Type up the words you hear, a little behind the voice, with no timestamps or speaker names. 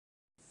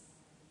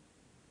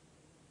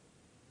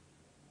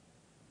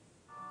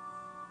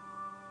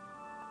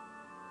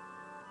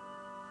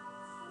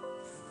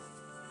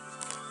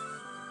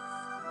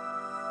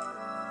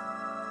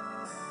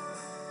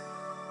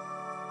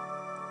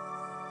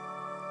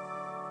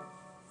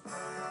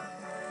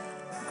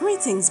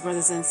Greetings,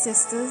 brothers and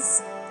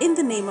sisters, in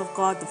the name of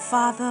God the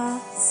Father,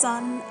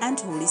 Son, and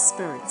Holy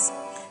Spirit.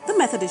 The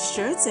Methodist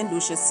Church St.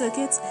 Lucia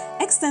Circuit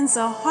extends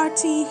a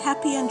hearty,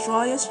 happy, and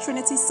joyous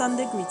Trinity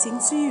Sunday greeting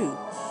to you.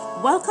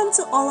 Welcome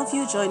to all of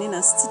you joining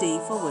us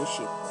today for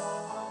worship.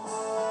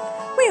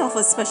 We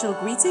offer special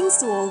greetings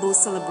to all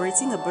those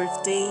celebrating a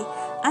birthday,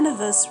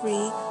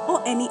 anniversary,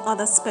 or any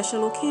other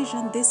special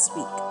occasion this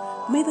week.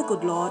 May the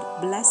good Lord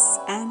bless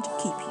and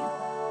keep you.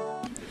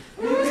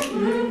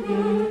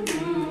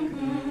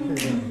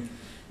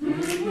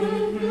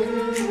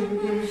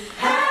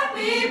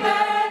 Happy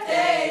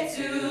birthday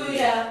to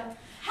ya.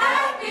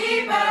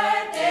 Happy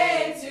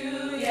birthday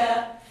to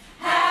ya.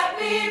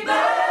 Happy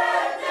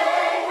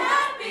birthday,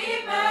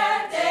 happy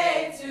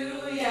birthday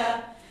to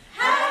ya.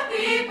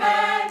 Happy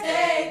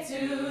birthday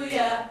to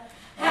ya.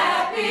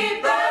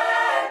 Happy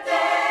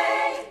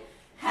birthday.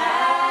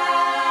 Happy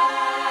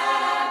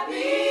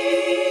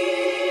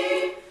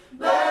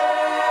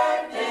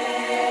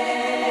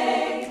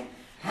birthday.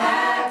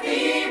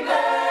 Happy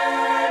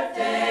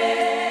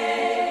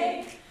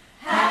birthday.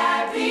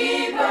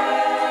 Happy birthday.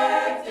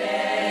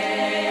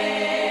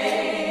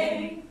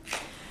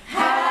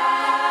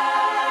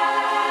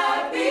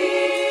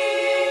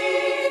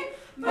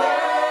 Happy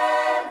birthday.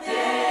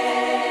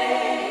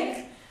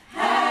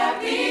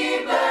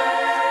 Happy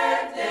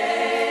birthday.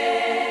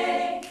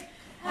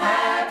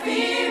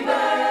 Happy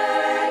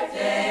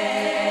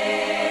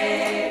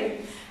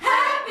birthday.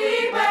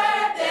 Happy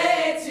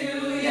birthday to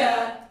ya.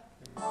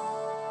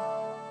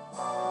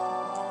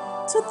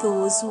 To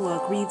those who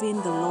are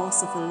grieving the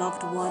loss of a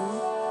loved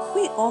one,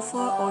 we offer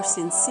our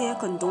sincere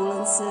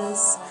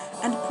condolences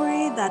and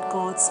pray that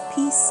God's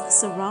peace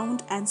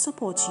surround and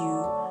support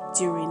you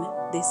during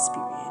this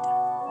period.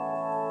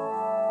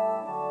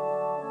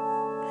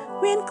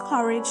 We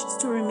encourage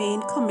to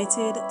remain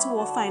committed to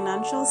our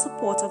financial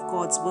support of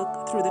God's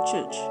work through the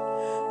church.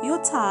 Your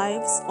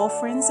tithes,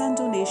 offerings, and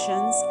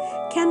donations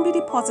can be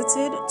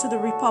deposited to the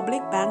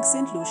Republic Bank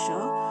St.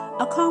 Lucia,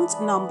 account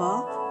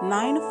number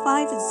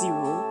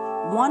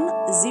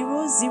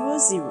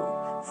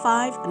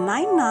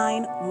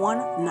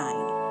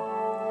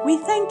 950-1000-59919. We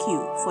thank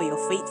you for your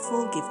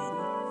faithful giving.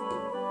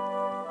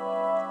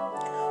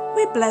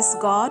 We bless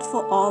God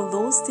for all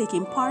those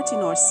taking part in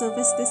our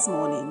service this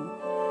morning.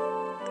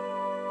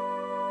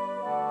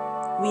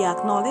 We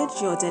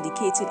acknowledge your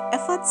dedicated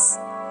efforts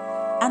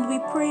and we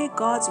pray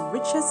God's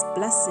richest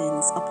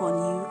blessings upon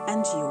you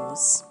and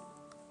yours.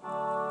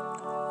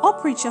 Our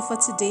preacher for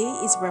today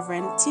is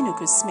Reverend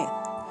Nuku Smith.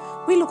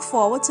 We look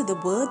forward to the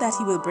word that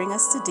he will bring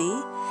us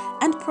today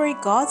and pray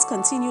God's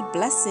continued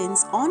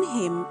blessings on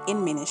him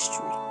in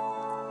ministry.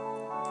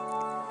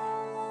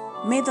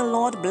 May the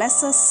Lord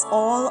bless us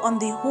all on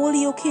the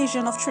holy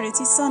occasion of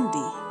Trinity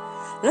Sunday.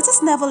 Let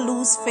us never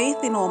lose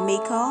faith in our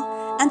Maker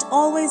and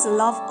always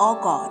love our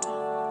God.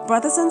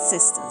 Brothers and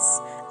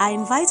sisters, I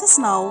invite us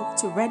now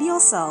to ready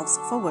ourselves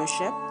for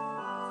worship.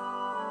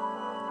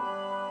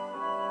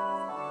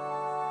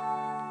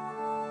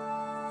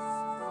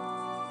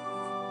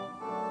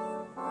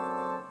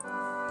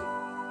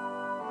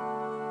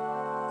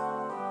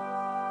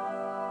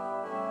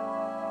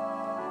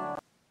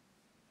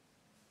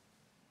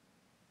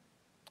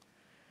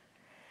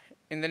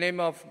 In the name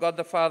of God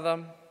the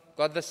Father,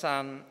 God the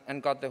Son,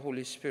 and God the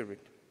Holy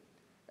Spirit,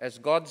 as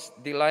God's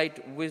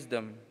delight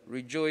wisdom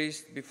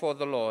rejoiced before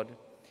the Lord,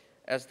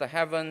 as the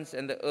heavens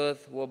and the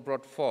earth were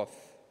brought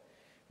forth,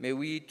 may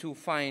we too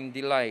find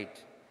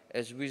delight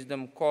as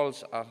wisdom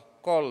calls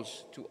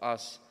to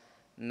us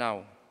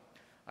now.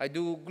 I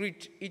do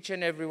greet each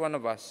and every one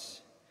of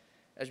us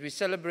as we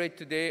celebrate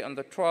today on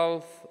the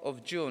 12th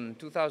of June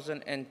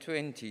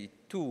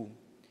 2022,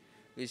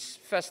 this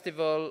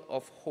festival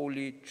of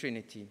Holy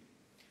Trinity.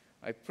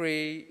 I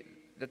pray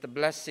that the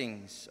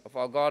blessings of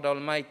our God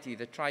Almighty,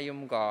 the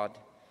Triune God,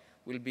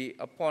 will be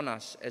upon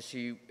us as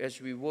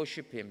we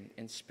worship Him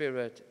in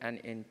spirit and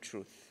in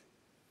truth.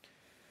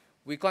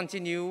 We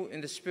continue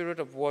in the spirit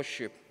of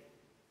worship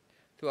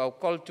to our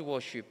call to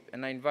worship,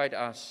 and I invite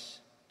us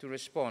to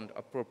respond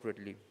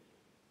appropriately.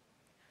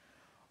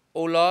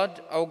 O Lord,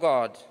 our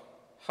God,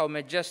 how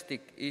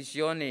majestic is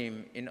your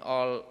name in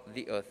all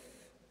the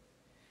earth.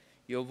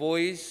 Your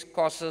voice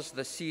causes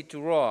the sea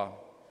to roar,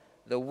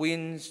 the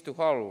winds to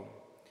howl.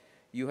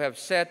 You have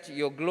set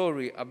your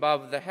glory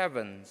above the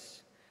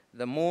heavens.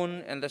 The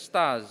moon and the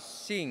stars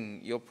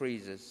sing your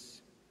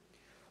praises.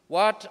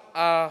 What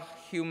are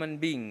human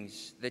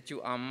beings that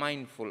you are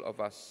mindful of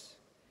us?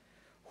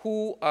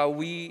 Who are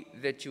we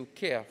that you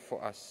care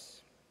for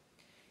us?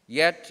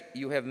 Yet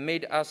you have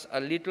made us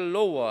a little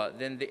lower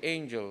than the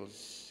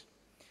angels.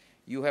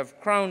 You have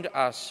crowned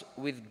us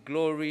with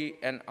glory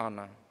and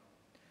honor.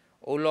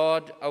 O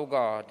Lord, our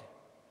God,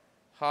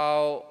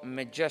 how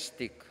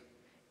majestic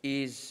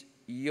is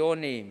your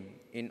name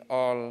in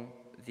all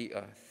the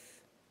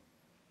earth.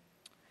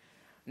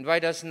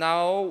 Invite us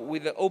now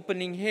with the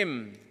opening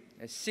hymn,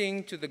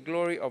 sing to the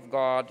glory of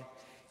God,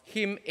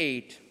 hymn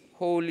 8,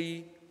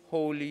 Holy,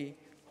 Holy,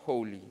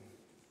 Holy.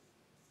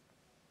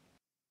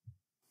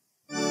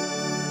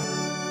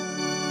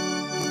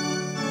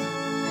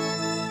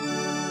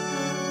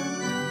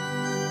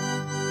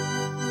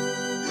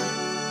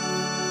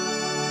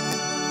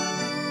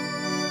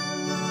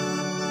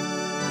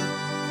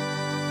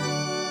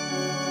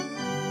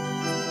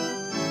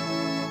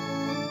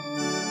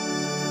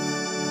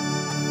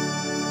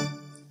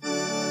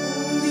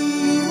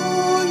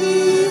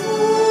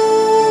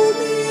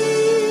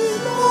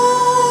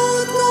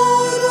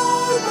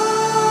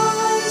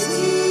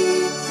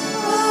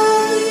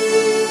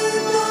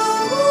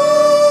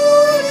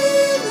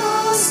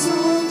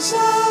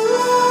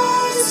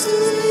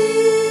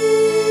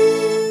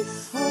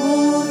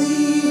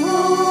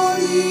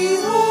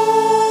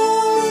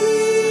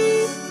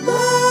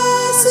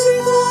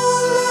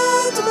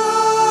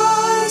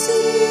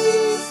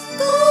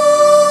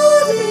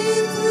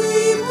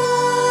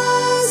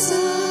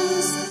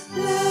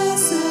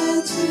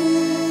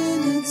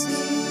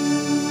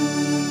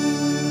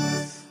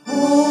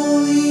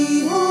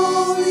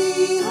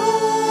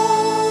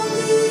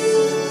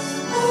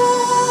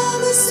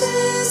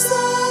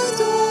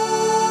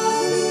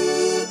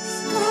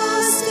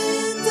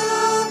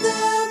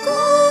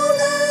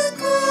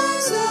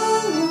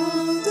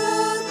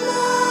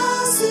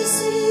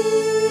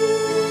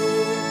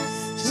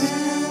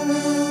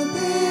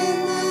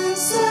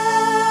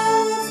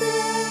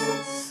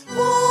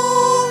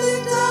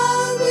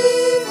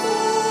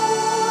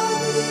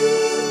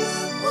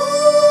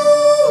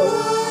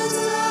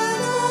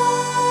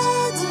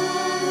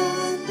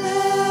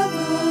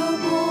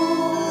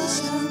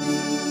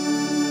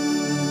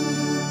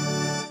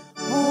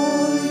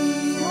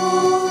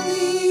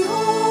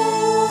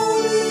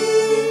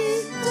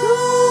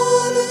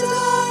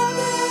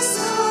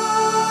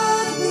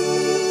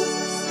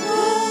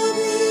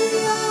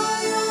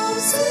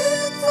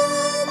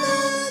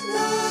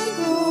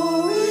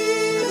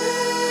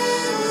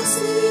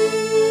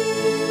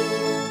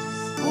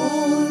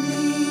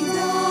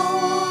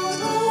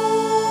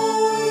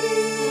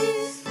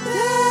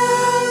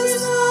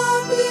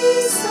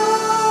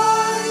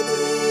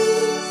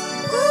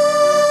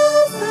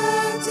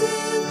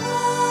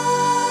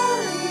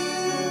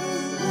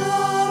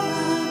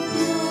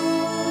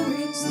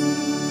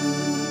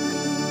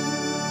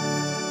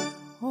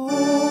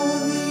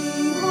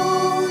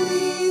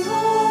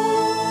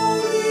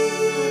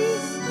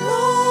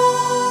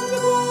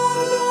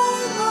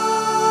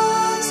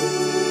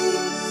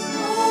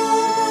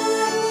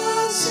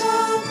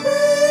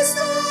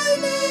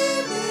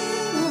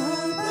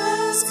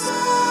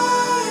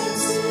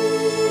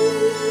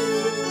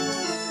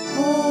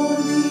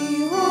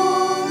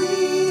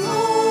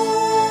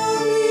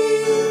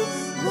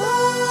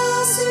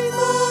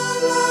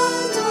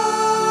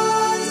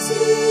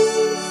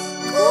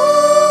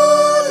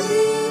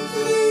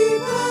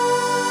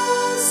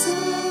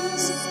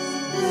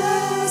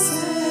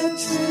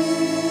 Blessed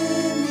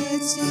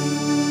Trinity.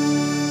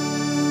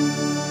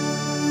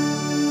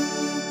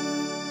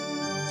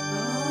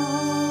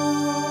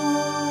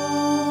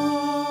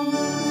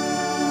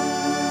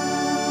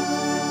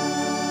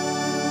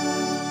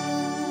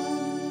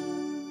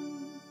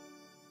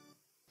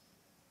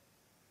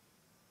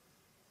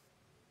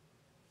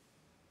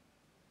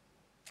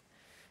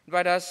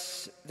 Invite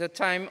us the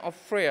time of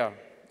prayer,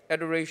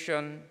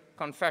 adoration,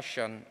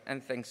 confession,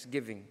 and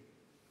thanksgiving.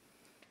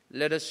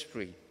 Let us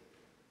pray.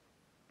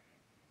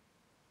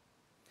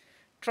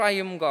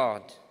 Triune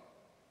God,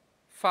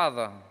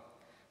 Father,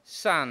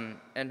 Son,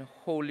 and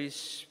Holy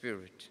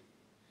Spirit,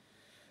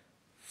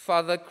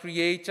 Father,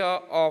 creator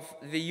of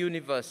the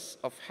universe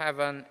of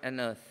heaven and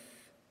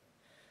earth,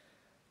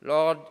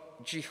 Lord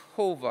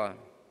Jehovah,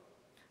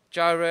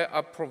 Jireh,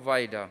 our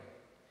provider,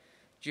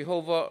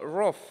 Jehovah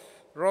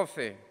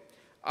Rapha,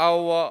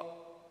 our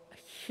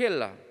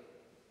healer,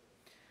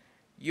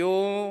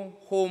 you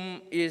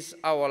whom is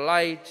our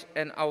light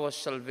and our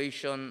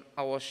salvation,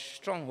 our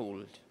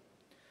stronghold,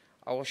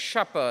 our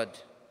shepherd,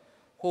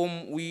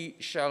 whom we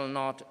shall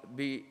not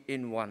be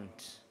in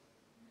want.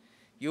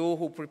 You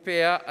who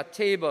prepare a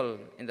table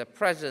in the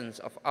presence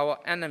of our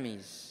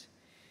enemies,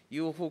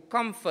 you who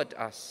comfort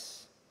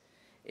us,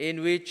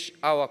 in which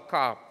our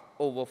cup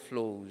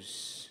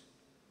overflows.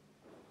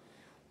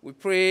 We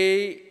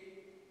pray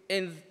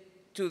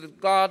to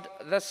God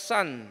the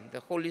Son,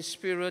 the Holy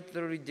Spirit,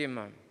 the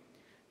Redeemer,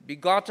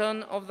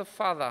 begotten of the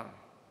Father,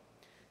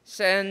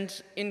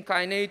 sent,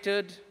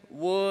 incarnated,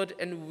 word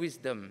and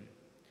wisdom,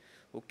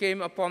 who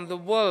came upon the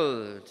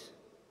world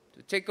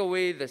to take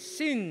away the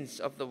sins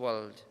of the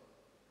world.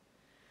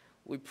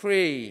 We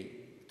pray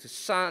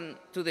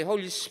to the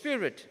Holy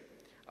Spirit,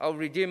 our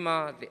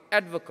Redeemer, the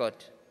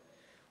Advocate,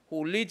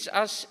 who leads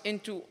us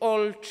into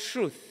all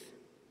truth,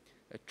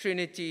 the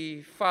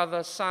Trinity,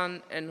 Father,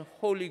 Son, and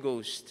Holy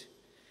Ghost.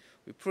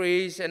 We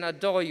praise and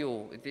adore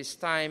you at this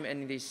time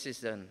and in this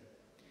season,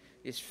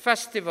 this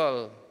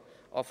festival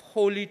of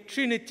Holy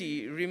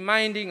Trinity,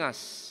 reminding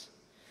us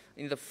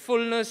in the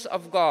fullness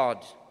of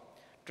God,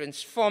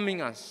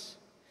 transforming us,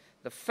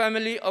 the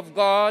family of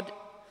God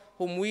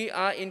whom we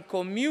are in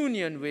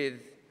communion with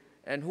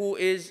and who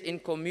is in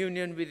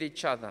communion with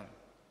each other.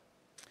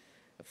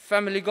 The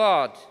family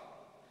God,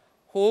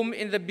 whom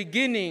in the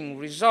beginning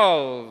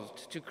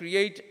resolved to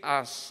create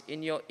us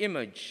in your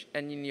image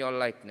and in your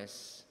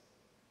likeness.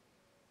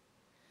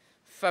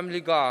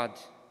 Family God,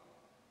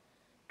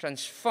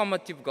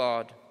 transformative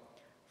God,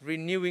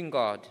 renewing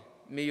God,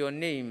 may your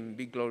name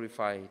be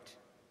glorified.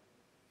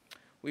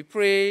 We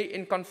pray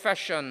in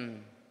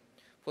confession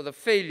for the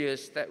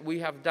failures that we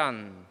have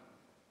done.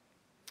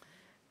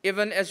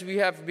 Even as we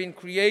have been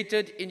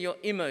created in your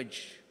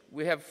image,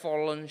 we have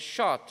fallen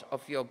short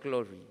of your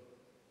glory.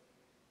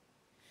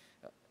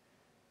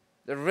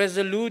 The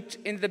resolute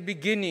in the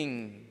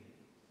beginning,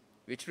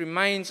 which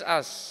reminds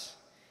us,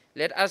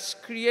 let us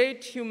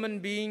create human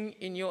being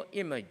in your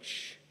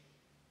image.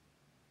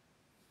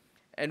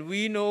 And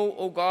we know,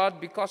 O God,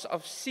 because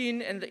of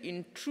sin and the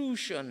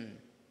intrusion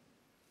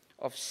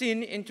of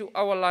sin into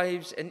our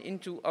lives and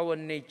into our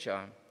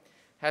nature,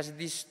 has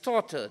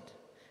distorted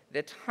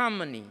that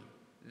harmony,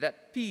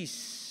 that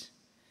peace,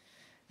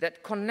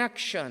 that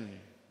connection,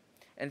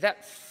 and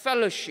that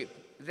fellowship,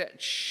 that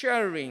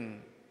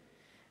sharing.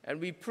 And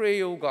we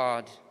pray, O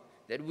God,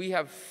 that we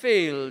have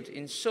failed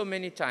in so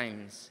many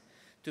times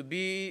to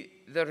be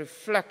the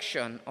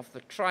reflection of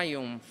the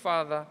triune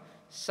Father,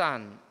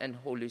 Son, and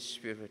Holy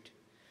Spirit.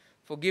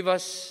 Forgive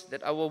us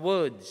that our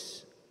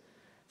words,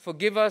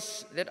 forgive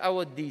us that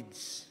our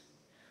deeds,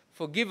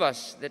 forgive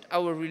us that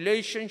our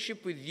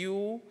relationship with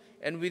you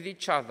and with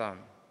each other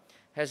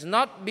has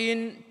not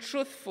been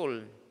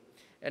truthful,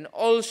 and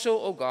also,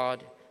 O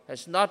God,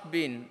 has not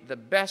been the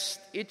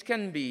best it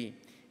can be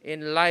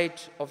in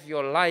light of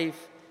your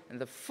life and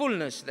the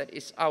fullness that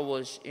is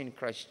ours in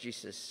Christ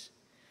Jesus.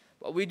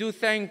 But we do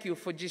thank you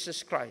for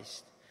Jesus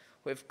Christ,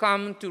 who have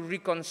come to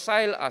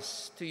reconcile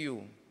us to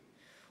you,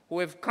 who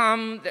have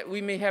come that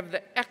we may have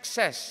the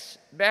access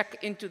back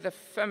into the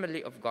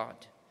family of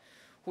God,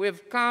 who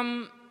have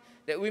come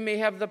that we may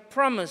have the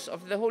promise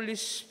of the Holy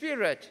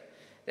Spirit,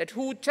 that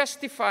who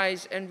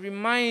testifies and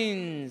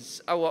reminds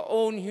our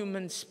own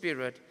human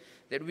spirit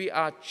that we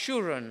are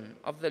children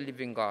of the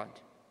living God.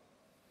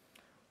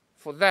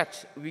 For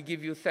that, we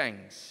give you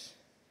thanks.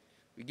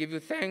 We give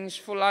you thanks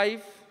for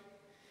life.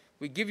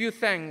 We give you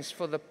thanks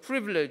for the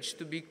privilege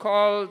to be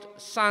called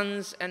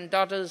sons and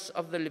daughters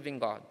of the living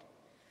God.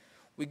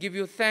 We give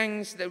you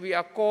thanks that we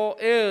are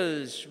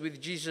co-heirs with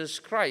Jesus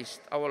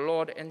Christ, our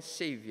Lord and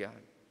Savior.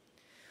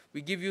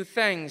 We give you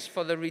thanks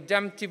for the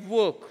redemptive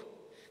work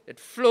that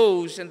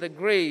flows in the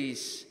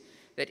grace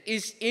that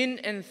is in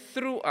and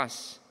through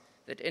us,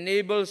 that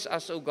enables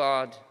us, O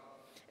God,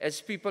 as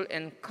people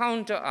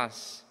encounter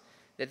us,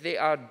 that they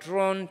are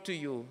drawn to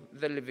you,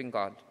 the living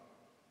God.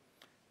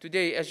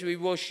 Today, as we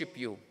worship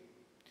you,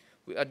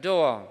 we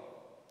adore,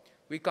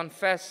 we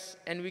confess,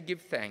 and we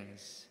give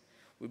thanks.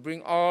 We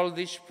bring all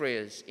these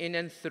prayers in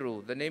and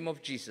through the name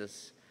of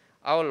Jesus,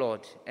 our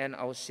Lord and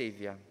our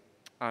Savior.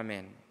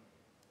 Amen.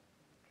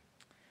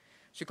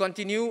 To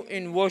continue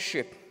in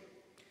worship,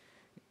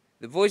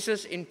 the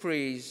voices in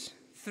praise,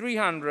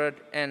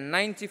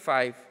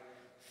 395,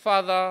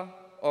 Father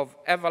of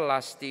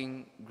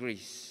everlasting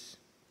grace.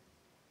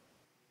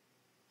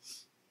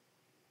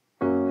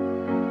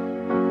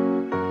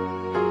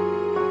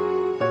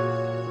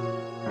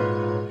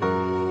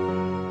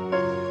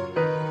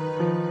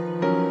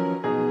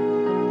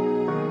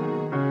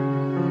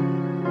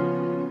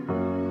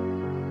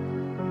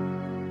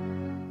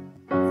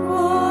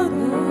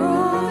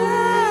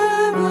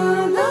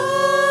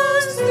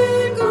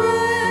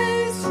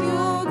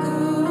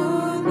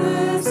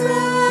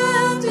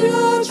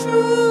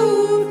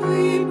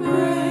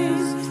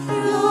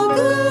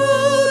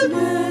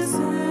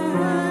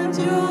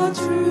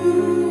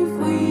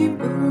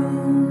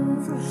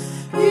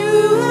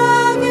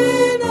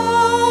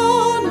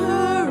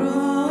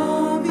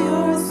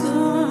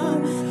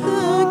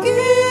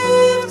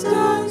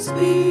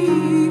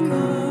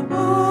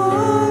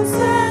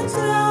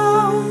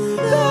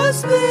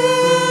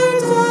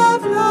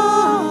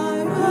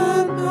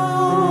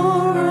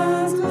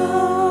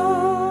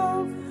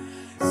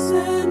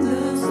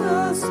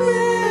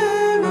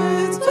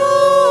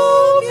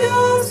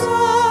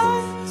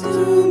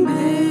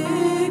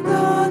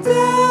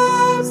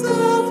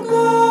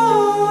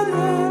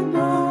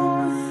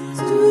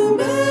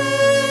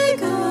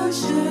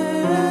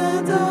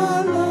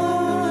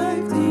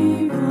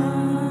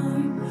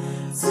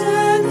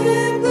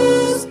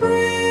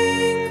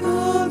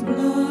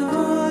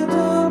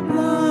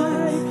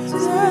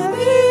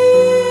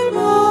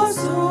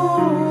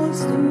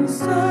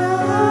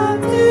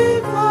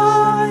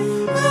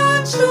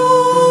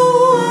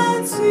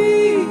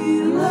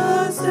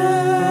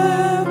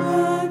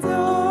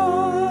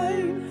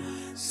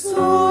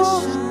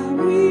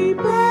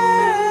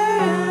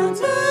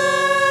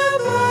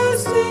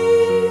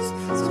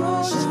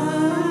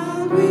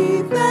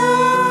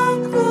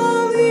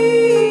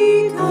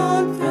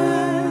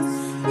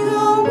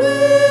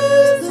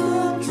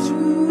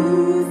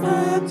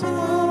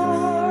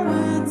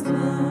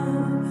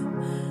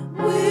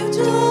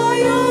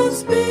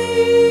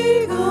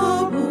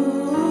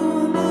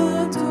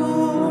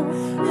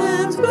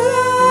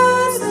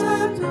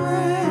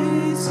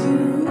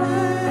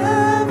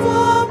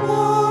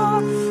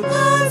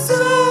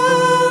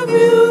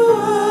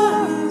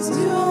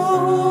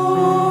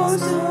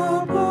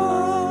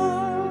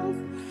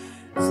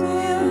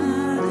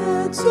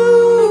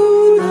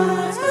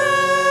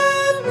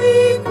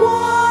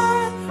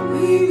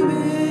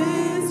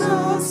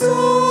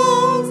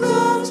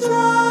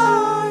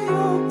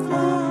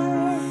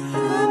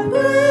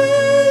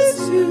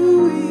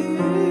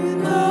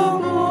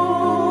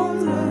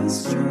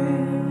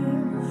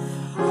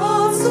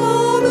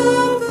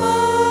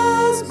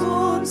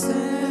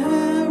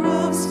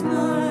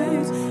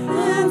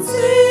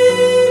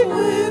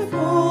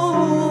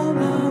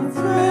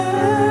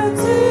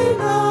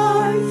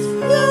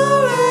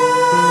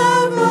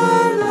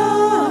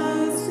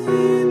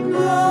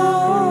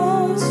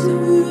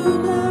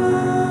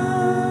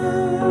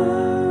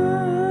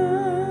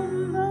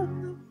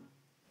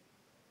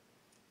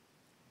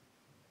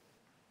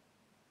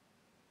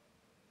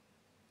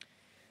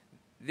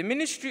 The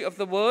ministry of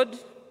the word,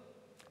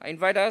 I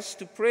invite us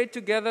to pray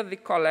together the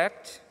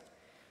collect.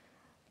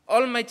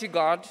 Almighty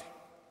God,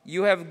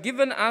 you have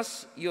given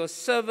us your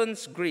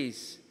servants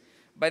grace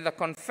by the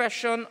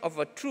confession of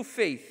a true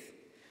faith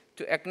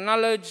to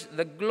acknowledge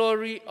the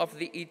glory of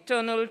the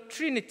eternal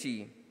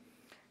Trinity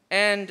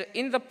and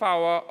in the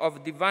power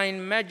of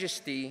divine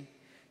majesty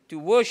to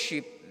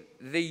worship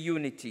the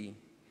unity.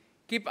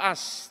 Keep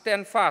us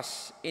stand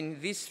fast in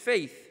this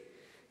faith,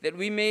 that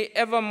we may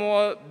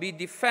evermore be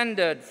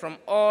defended from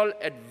all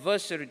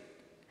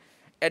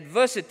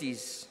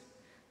adversities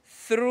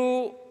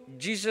through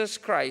Jesus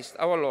Christ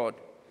our Lord,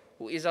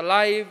 who is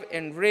alive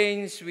and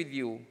reigns with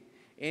you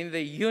in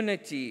the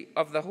unity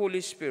of the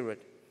Holy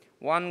Spirit,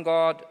 one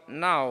God,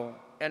 now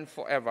and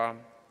forever.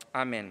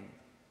 Amen.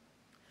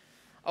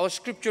 Our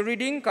scripture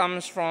reading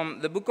comes from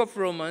the book of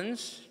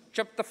Romans,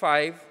 chapter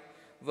 5,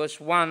 verse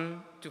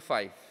 1 to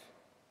 5.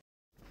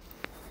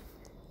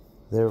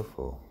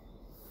 Therefore,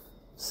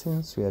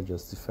 since we are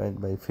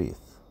justified by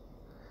faith,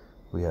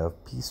 we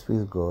have peace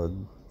with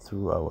God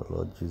through our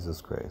Lord Jesus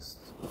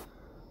Christ,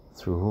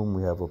 through whom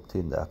we have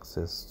obtained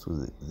access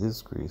to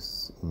this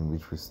grace in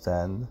which we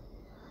stand,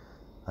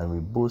 and we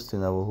boast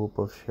in our hope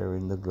of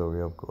sharing the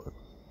glory of God.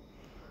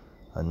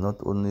 And not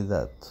only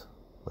that,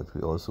 but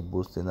we also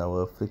boast in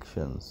our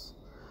afflictions,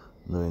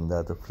 knowing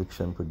that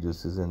affliction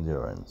produces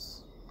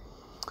endurance,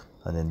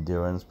 and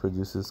endurance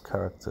produces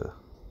character,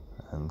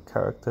 and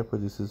character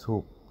produces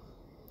hope.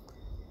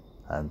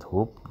 And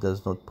hope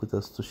does not put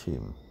us to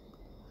shame,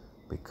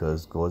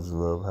 because God's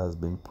love has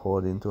been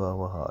poured into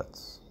our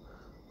hearts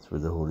through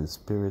the Holy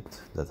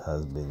Spirit that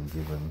has been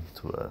given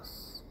to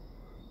us.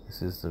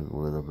 This is the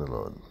word of the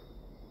Lord.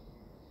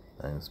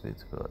 Thanks be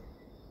to God.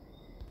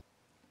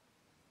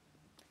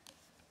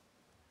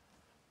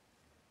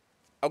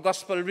 Our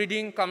gospel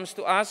reading comes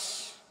to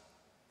us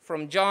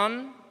from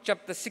John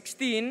chapter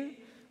 16,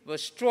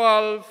 verse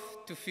 12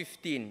 to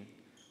 15.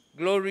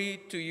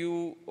 Glory to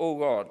you, O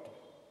God.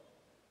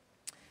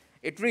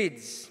 It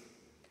reads,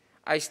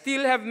 I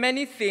still have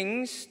many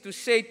things to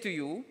say to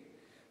you,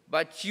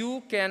 but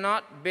you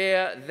cannot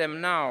bear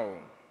them now.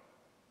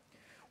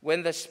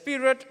 When the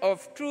Spirit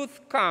of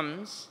truth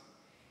comes,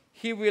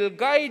 he will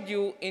guide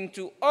you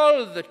into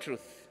all the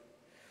truth,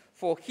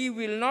 for he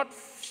will not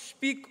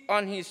speak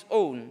on his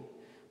own,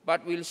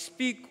 but will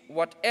speak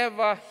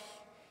whatever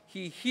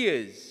he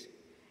hears,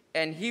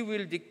 and he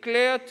will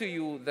declare to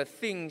you the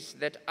things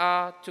that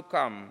are to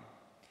come.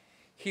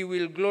 He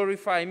will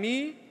glorify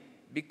me,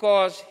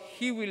 because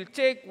he will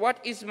take what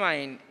is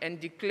mine and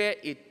declare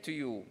it to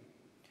you.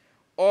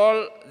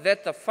 All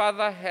that the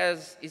Father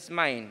has is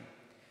mine.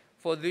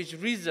 For this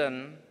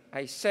reason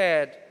I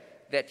said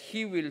that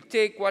he will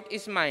take what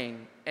is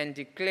mine and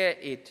declare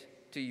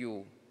it to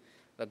you.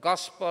 The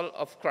Gospel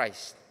of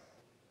Christ.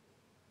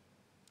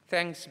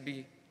 Thanks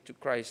be to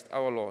Christ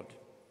our Lord.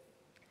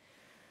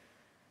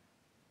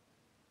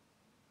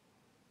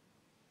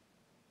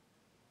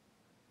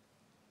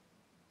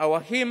 Our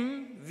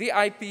hymn,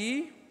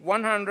 VIP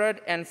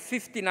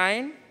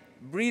 159,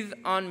 Breathe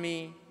on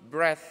Me,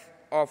 Breath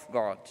of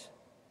God.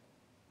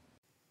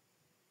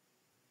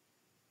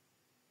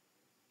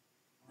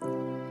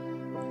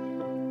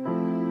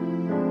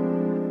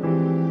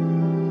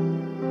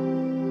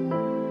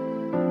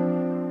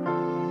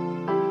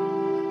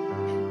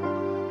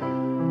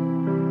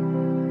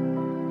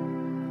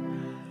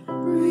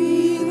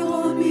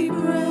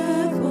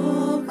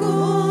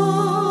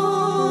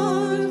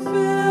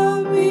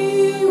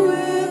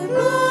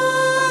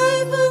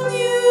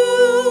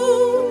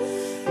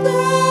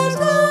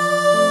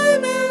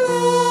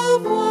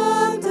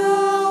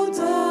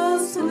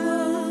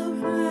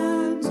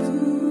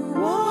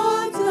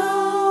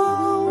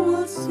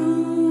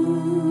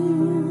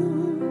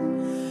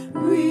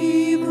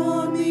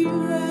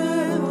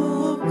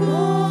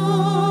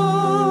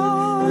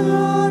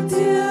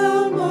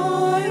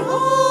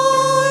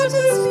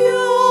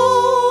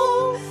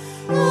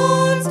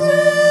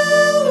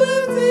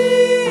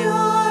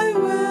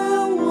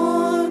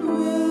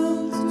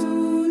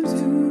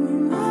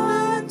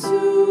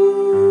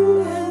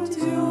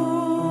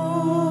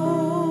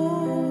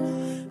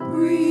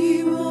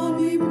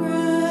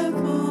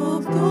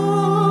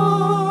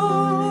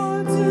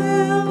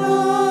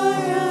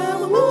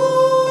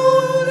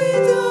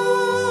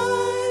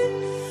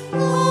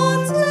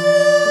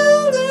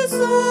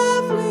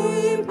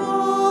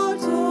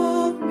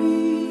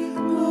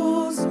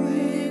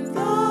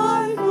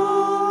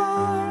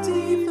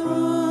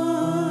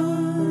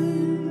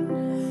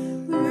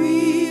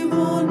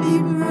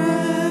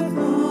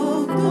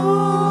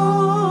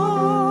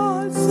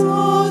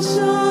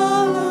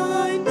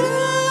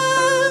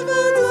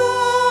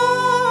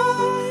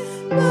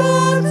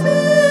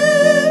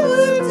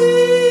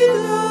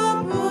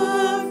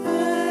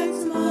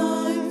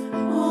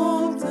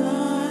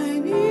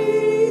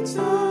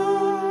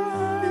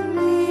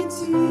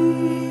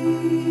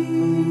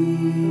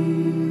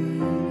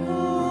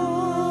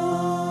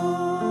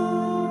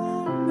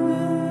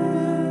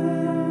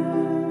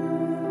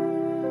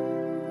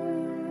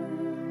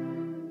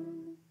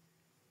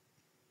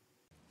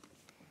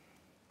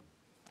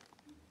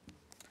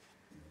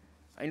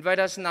 I invite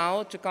us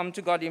now to come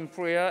to God in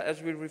prayer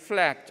as we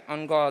reflect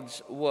on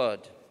God's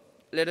word.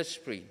 Let us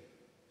pray.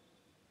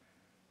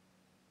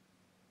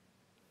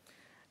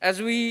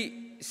 As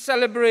we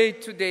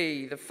celebrate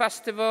today the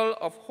festival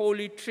of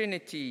Holy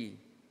Trinity,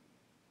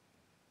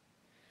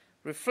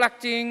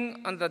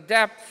 reflecting on the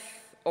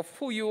depth of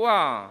who you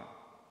are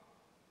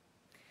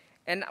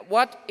and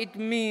what it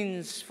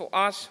means for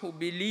us who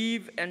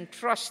believe and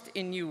trust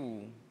in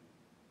you,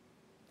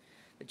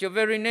 that your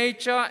very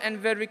nature and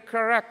very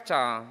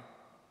character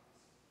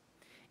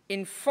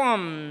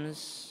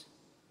informs,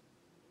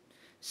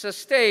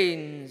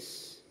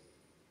 sustains,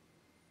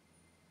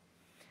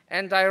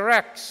 and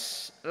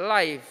directs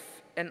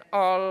life and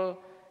all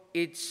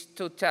its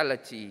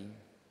totality.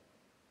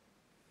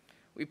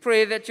 We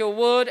pray that your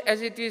word,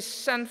 as it is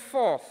sent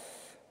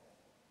forth,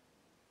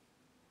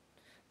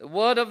 the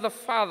word of the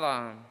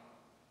Father,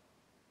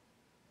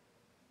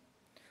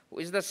 who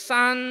is the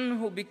Son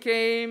who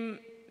became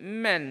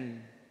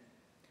man,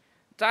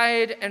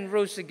 died and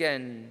rose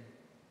again,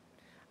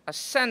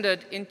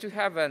 ascended into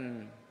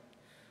heaven,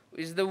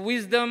 who is the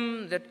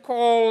wisdom that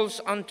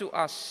calls unto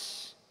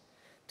us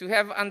to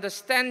have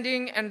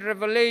understanding and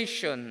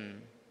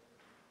revelation,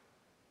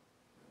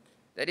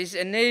 that is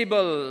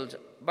enabled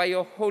by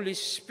your Holy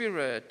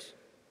Spirit,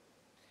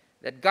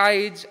 that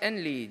guides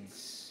and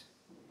leads.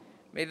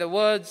 May the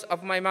words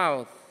of my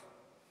mouth,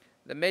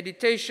 the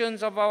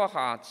meditations of our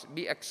hearts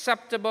be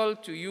acceptable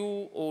to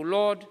you, O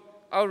Lord,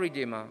 our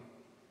Redeemer.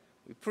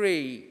 We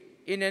pray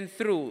in and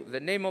through the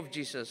name of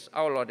Jesus,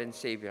 our Lord and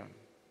Savior.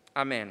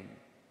 Amen.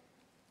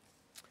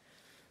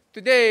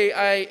 Today,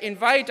 I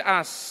invite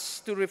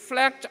us to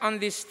reflect on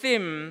this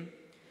theme: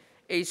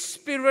 a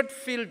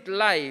spirit-filled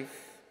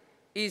life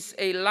is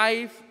a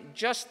life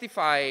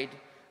justified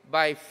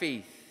by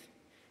faith.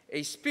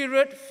 A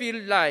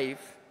Spirit-filled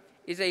life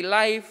is a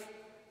life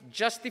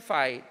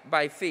justified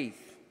by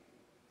faith.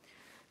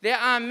 There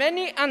are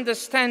many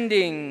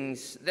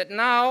understandings that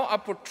now are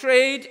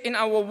portrayed in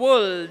our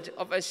world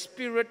of a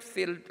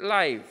Spirit-filled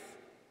life.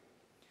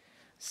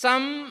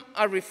 Some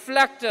are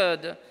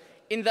reflected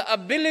in the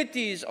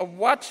abilities of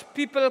what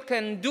people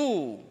can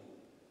do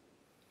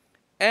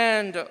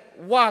and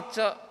what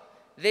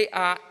they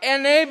are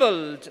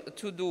enabled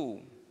to do.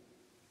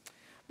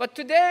 But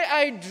today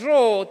I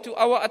draw to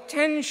our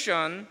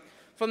attention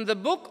from the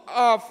book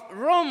of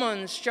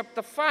Romans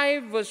chapter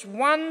 5 verse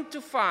 1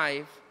 to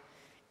 5,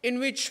 in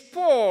which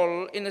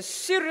Paul, in a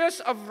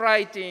series of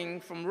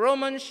writing from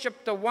Romans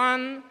chapter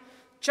 1,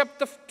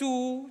 chapter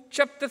 2,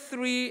 chapter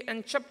 3,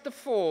 and chapter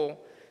 4,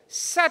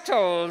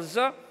 settles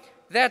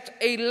that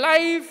a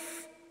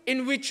life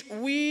in which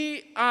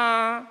we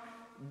are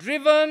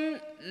driven,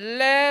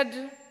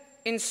 led,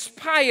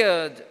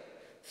 inspired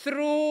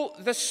through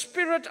the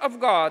Spirit of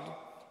God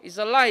is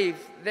a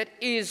life that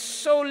is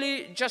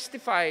solely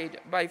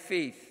justified by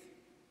faith.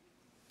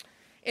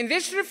 In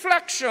this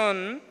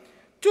reflection,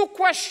 two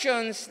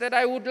questions that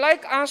I would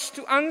like us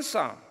to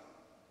answer.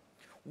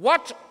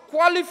 What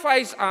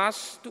qualifies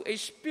us to a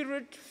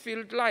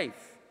Spirit-filled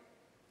life?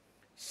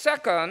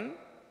 Second,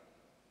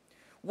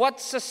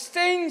 what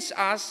sustains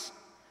us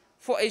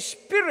for a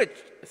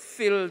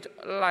Spirit-filled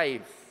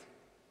life?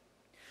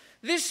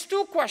 These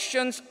two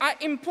questions are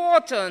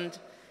important,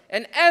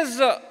 and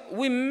as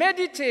we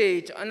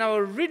meditate on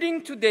our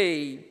reading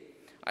today,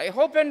 I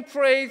hope and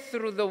pray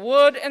through the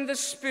Word and the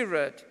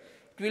Spirit,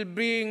 it will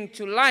bring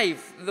to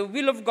life the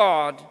will of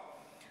God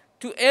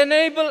to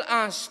enable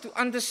us to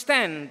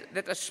understand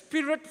that a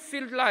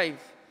Spirit-filled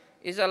life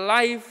is a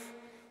life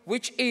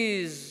which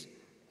is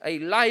a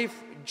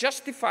life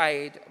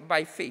justified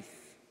by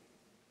faith.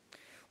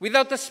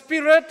 Without the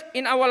Spirit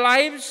in our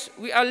lives,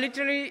 we are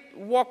literally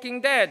walking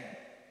dead.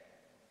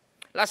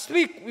 Last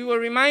week, we were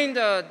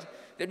reminded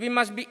that we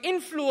must be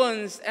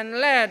influenced and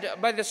led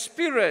by the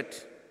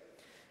Spirit.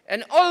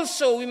 And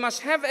also, we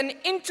must have an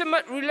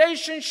intimate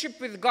relationship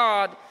with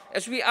God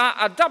as we are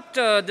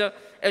adopted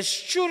as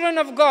children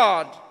of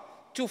God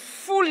to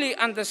fully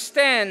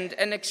understand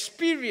and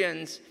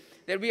experience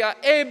that we are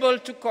able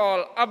to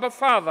call Abba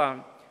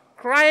Father,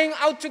 crying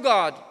out to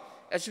God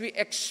as we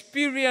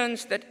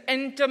experience that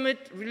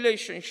intimate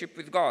relationship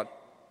with God.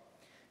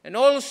 And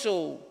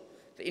also,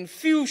 the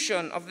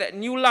infusion of that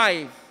new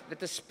life that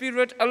the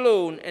Spirit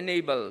alone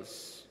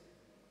enables.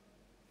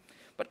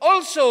 But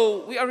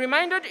also, we are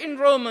reminded in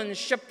Romans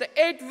chapter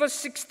 8, verse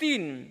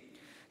 16,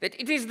 that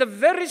it is the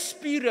very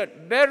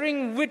Spirit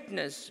bearing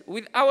witness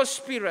with our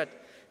spirit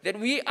that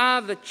we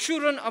are the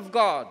children of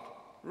God.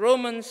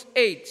 Romans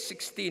 8,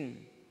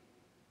 16.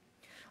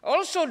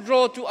 Also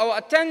draw to our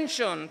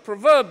attention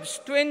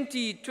Proverbs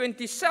 20,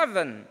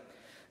 27.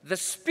 The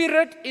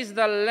spirit is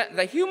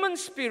the human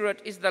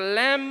spirit is the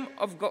lamb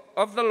of God,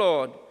 of the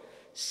Lord,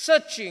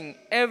 searching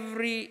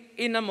every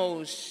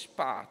innermost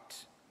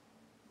part.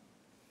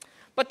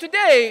 But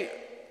today,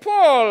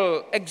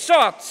 Paul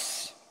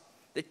exhorts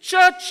the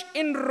church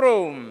in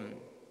Rome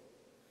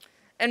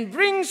and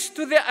brings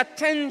to their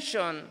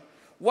attention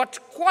what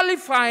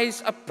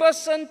qualifies a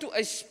person to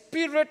a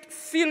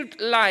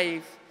Spirit-filled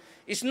life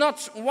is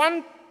not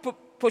one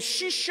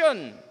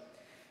position.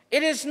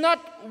 It is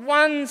not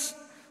one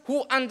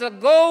who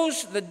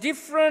undergoes the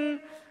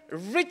different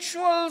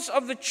rituals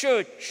of the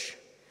church,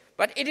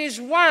 but it is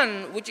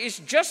one which is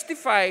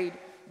justified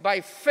by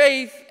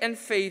faith and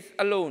faith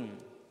alone.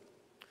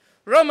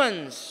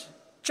 Romans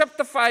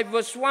chapter 5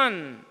 verse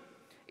 1,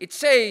 it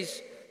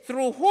says,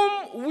 through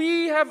whom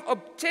we have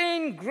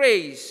obtained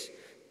grace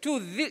to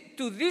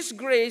this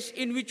grace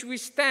in which we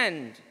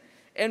stand,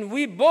 and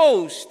we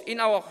boast in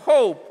our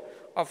hope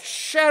of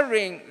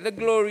sharing the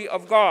glory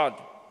of God.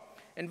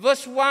 In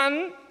verse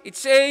 1, it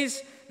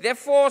says,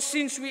 therefore,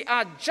 since we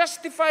are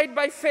justified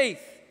by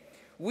faith,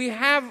 we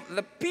have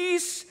the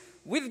peace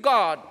with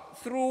God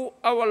through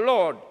our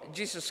Lord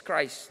Jesus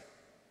Christ.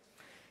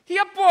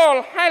 Here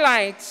Paul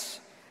highlights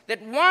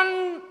that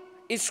one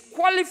is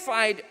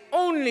qualified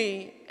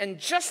only and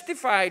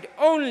justified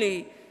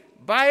only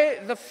by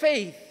the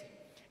faith.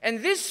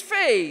 And this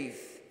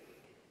faith,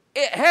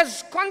 it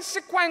has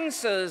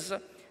consequences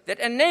that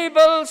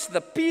enables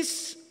the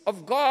peace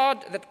of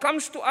God that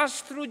comes to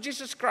us through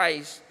Jesus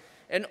Christ.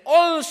 And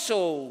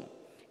also,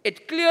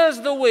 it clears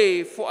the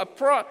way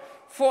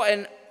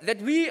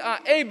that we are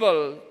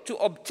able to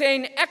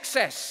obtain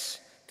access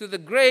to the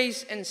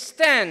grace and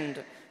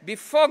stand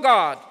before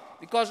God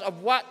because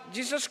of what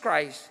Jesus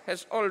Christ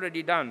has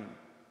already done.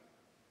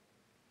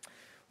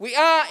 We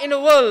are in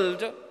a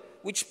world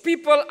which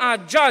people are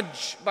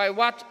judged by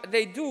what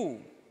they do,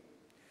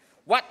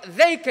 what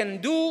they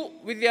can do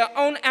with their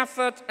own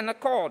effort and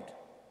accord.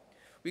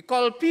 We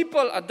call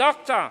people a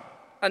doctor,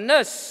 a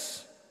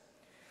nurse.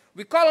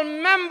 We call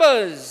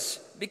members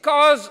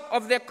because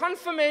of their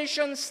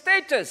confirmation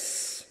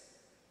status.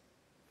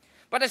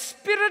 But a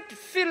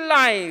Spirit-filled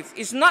life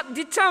is not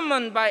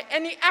determined by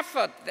any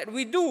effort that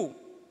we do,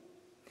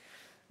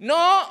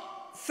 nor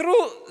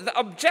through the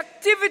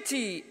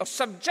objectivity or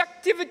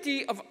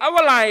subjectivity of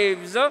our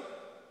lives,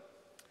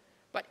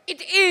 but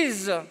it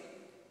is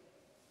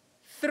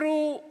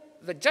through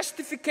the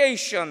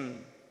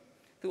justification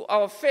through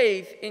our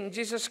faith in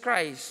Jesus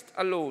Christ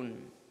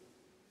alone.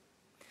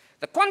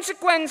 The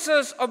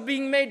consequences of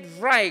being made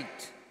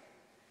right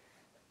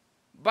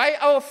by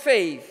our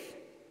faith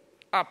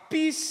are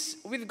peace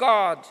with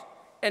God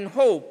and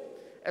hope,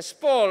 as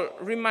Paul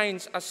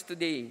reminds us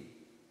today.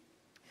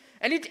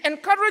 And it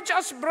encourages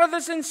us,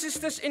 brothers and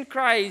sisters in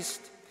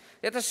Christ,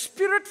 that a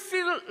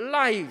spirit-filled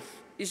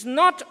life is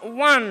not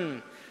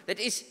one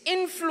that is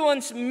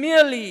influenced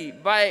merely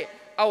by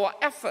our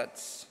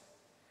efforts,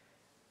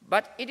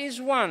 but it is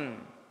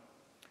one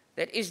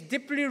that is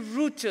deeply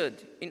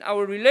rooted in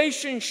our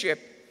relationship,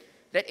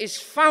 that is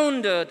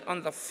founded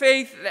on the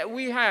faith that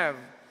we have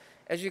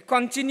as we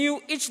continue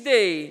each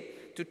day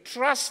to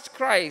trust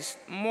Christ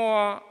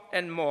more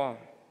and more.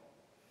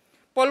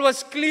 Paul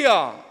was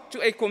clear to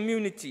a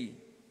community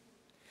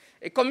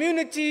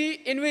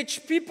in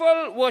which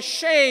people were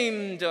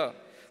shamed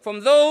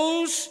from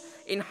those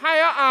in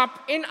higher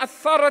up in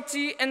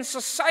authority and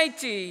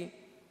society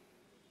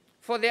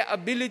for their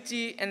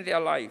ability and their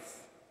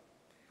life,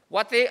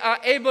 what they are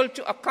able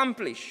to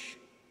accomplish,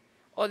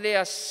 or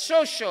their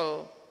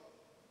social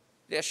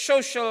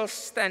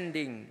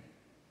standing.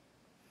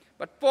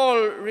 But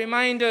Paul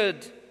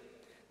reminded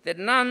that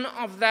none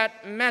of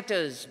that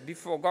matters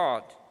before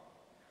God.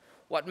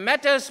 What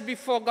matters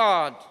before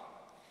God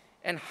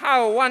and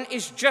how one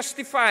is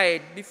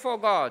justified before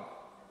God,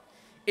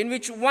 in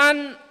which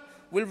one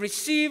will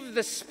receive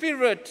the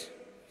Spirit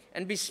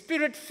and be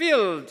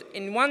Spirit-filled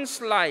in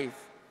one's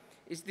life,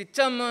 is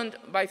determined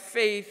by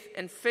faith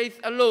and faith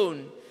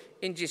alone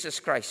in Jesus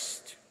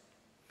Christ.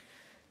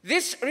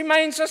 This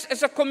reminds us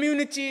as a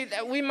community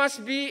that we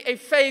must be a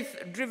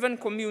faith-driven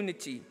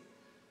community,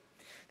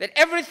 that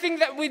everything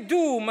that we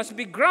do must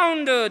be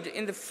grounded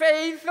in the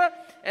faith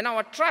and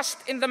our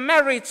trust in the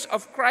merits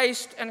of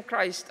Christ and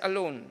Christ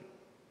alone.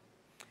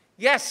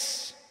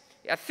 Yes,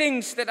 there are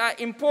things that are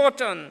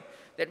important,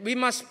 that we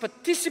must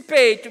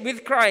participate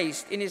with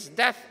Christ in his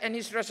death and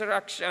his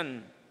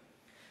resurrection.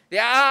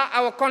 There are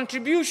our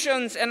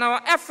contributions and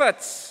our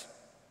efforts,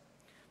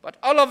 but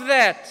all of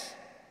that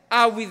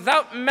are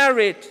without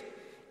merit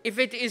if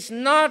it is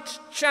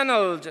not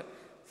channeled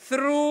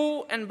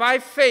through and by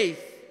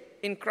faith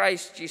in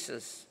Christ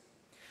Jesus.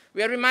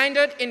 We are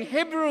reminded in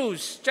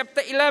Hebrews chapter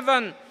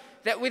 11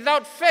 that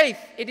without faith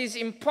it is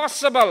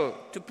impossible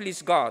to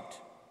please God.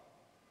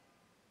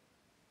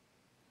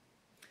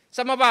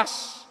 Some of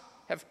us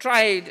have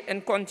tried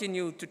and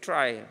continue to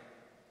try.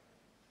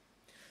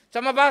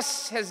 Some of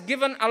us has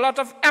given a lot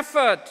of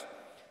effort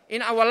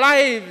in our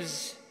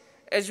lives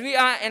as we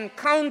are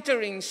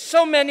encountering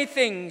so many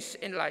things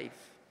in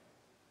life.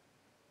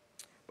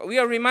 But we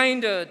are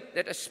reminded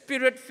that a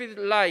spirit-filled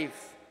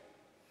life,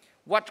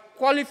 what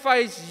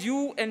qualifies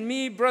you and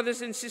me,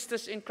 brothers and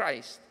sisters in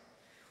Christ,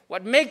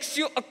 what makes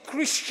you a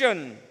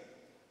Christian,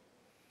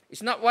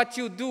 is not what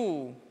you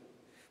do,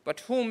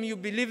 but whom you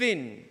believe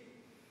in,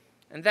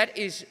 and that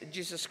is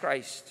Jesus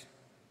Christ.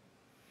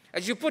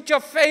 As you put your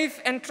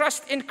faith and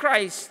trust in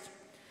Christ,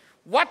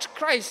 what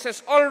Christ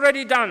has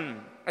already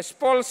done, as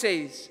Paul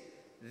says,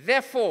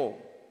 therefore,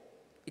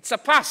 it's a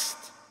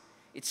past.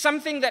 It's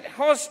something that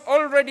has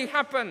already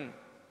happened.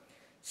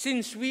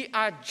 Since we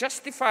are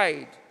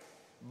justified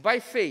by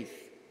faith,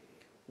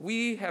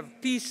 we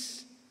have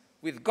peace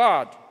with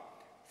God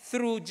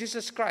through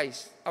Jesus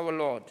Christ our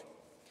Lord.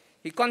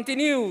 He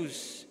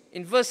continues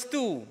in verse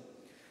 2,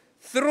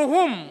 through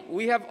whom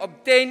we have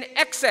obtained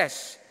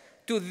access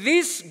to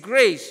this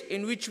grace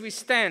in which we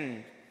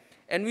stand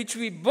and which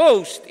we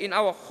boast in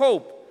our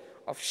hope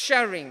of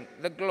sharing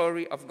the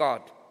glory of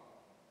God.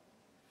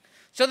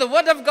 So the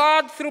word of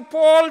God through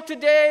Paul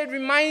today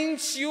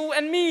reminds you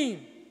and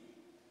me,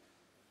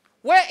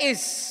 where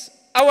is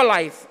our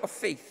life of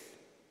faith?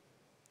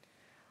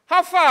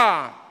 How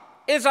far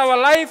is our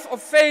life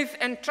of faith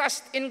and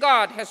trust in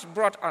God has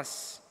brought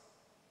us?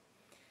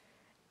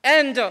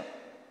 And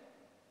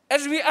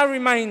as we are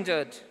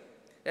reminded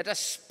that a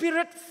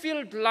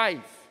spirit-filled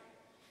life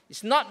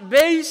is not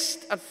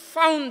based or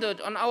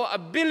founded on our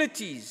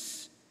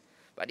abilities,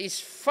 but is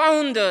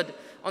founded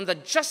on the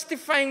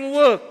justifying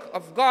work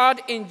of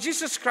God in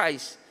Jesus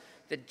Christ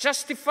that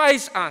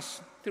justifies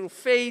us through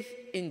faith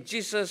in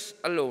Jesus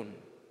alone.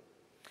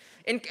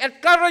 And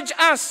encourage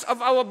us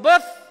of our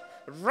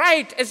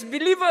birthright as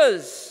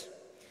believers,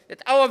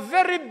 that our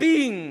very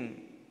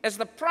being, as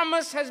the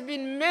promise has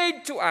been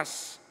made to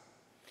us,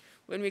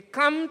 when we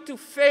come to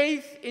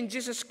faith in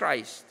Jesus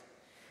Christ,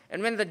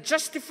 and when the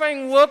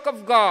justifying work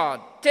of God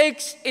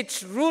takes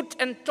its root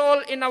and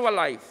toll in our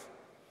life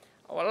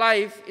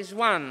is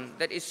one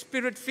that is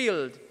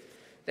spirit-filled,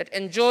 that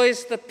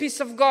enjoys the peace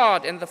of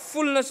God and the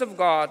fullness of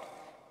God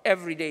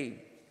every day.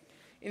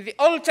 In the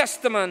Old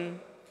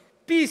Testament,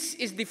 peace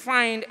is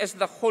defined as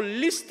the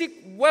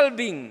holistic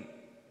well-being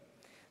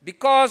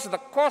because the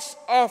cause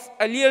of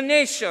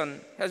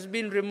alienation has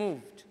been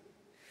removed.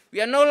 We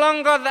are no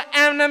longer the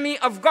enemy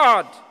of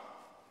God.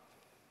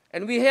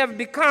 and we have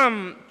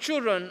become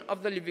children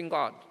of the living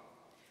God.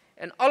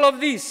 And all of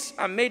these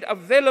are made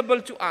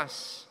available to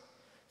us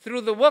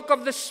through the work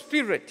of the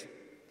Spirit,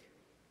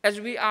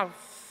 as we are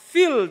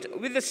filled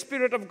with the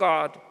Spirit of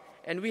God,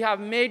 and we are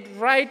made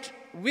right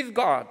with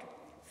God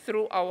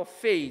through our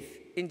faith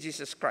in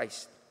Jesus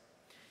Christ.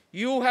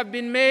 You have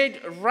been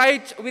made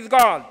right with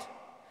God,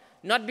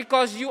 not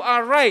because you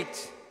are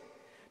right,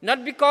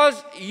 not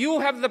because you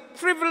have the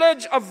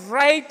privilege of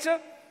right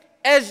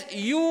as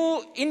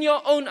you in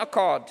your own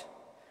accord,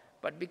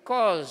 but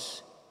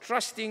because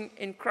trusting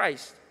in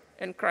Christ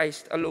and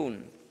Christ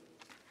alone.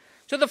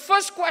 So the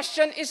first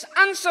question is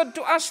answered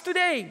to us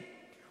today.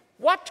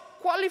 What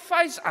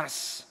qualifies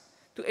us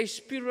to a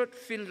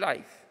Spirit-filled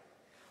life?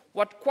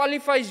 What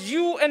qualifies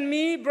you and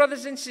me,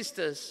 brothers and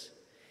sisters,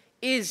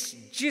 is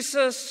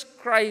Jesus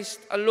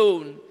Christ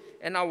alone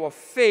and our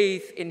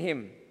faith in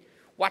Him.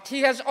 What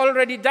He has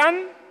already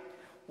done,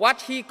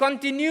 what He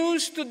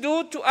continues to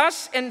do to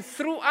us and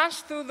through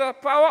us through the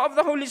power of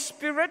the Holy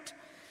Spirit,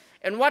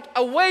 and what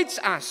awaits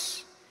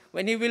us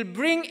when He will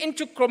bring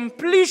into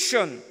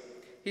completion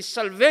His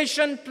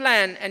salvation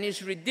plan and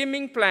His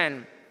redeeming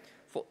plan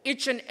for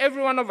each and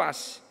every one of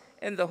us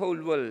and the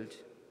whole world.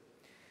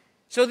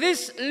 So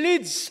this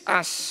leads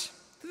us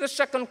to the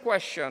second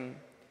question.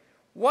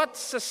 What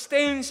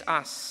sustains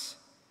us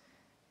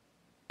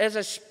as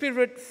a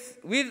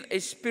with a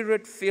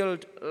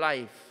Spirit-filled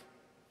life?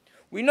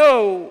 We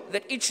know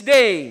that each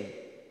day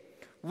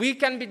we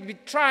can be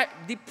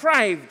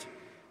deprived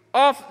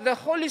of the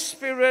Holy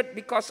Spirit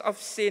because of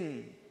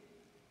sin.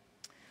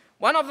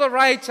 One of the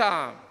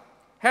writers,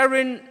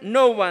 Heron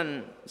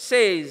Nowan,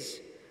 says,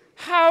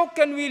 "How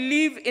can we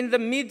live in the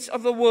midst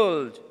of a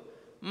world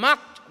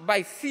marked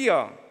by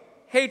fear,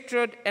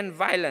 hatred, and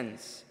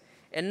violence,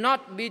 and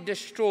not be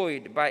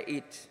destroyed by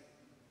it?"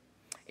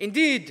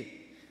 Indeed,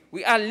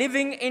 we are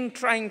living in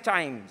trying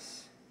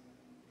times.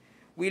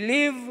 We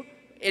live,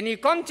 and he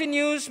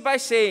continues by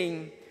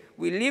saying,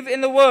 we live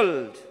in the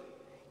world,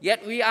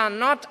 yet we are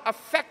not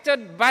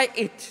affected by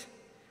it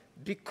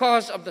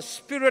because of the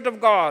Spirit of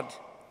God,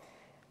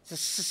 the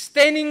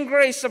sustaining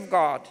grace of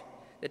God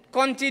that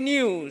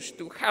continues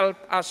to help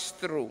us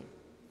through.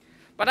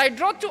 But I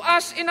draw to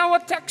us in our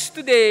text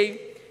today,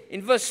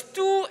 in verse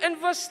 2 and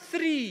verse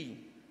 3,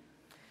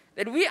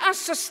 that we are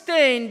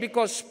sustained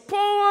because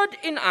poured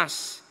in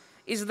us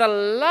is the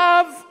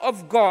love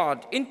of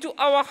God into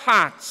our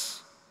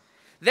hearts,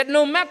 that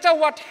no matter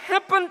what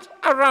happened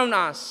around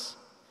us,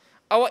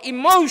 our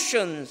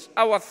emotions,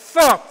 our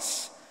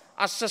thoughts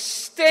are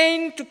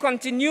sustained to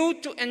continue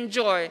to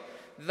enjoy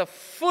the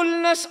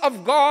fullness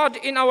of God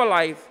in our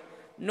life,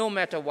 no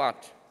matter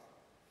what.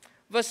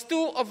 Verse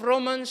 2 of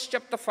Romans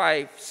chapter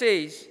 5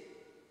 says,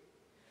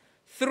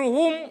 "Through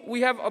whom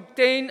we have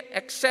obtained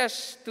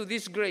access to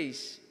this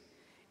grace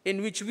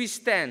in which we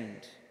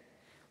stand.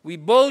 We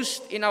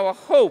boast in our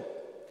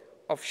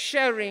hope of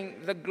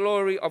sharing the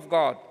glory of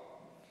God."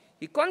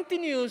 He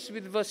continues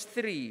with verse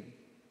 3,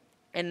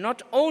 "And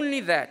not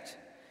only that,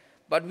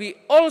 but we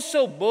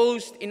also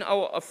boast in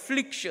our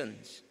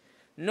afflictions,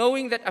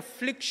 knowing that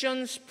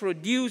afflictions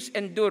produce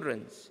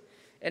endurance,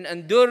 and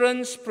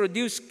endurance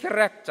produces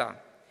character,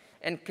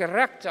 and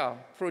character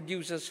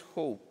produces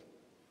hope."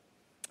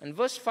 And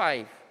verse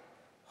 5,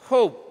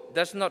 "Hope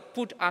does not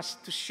put us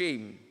to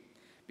shame,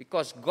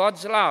 because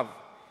God's love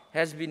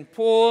has been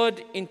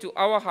poured into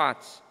our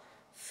hearts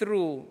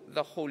through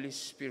the Holy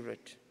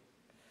Spirit."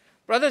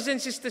 Brothers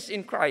and sisters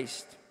in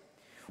Christ,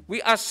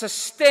 we are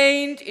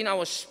sustained in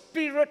our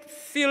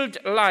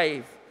Spirit-filled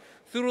life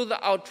through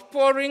the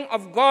outpouring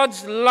of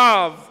God's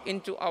love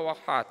into our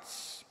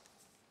hearts.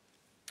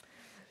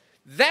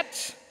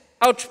 That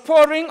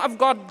outpouring of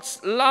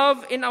God's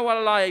love in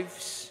our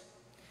lives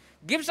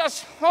gives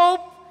us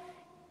hope,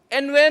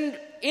 and when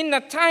in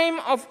the time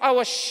of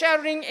our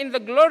sharing in the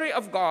glory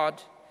of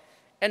God,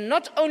 and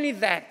not only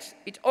that,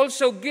 it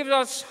also gives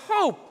us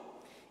hope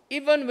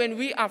even when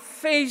we are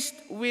faced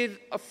with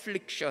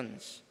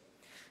afflictions.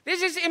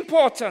 This is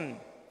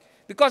important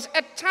because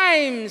at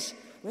times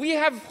we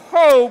have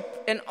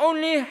hope and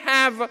only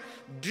have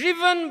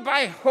driven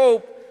by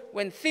hope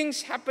when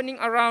things happening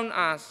around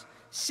us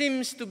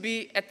seems to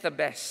be at the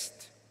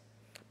best.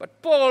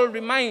 But Paul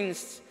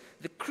reminds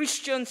the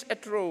Christians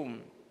at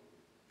Rome,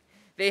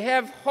 they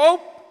have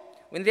hope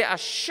when they are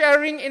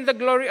sharing in the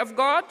glory of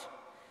God.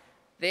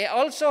 They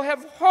also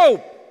have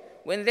hope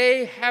when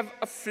they have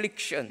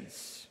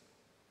afflictions.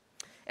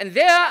 And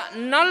their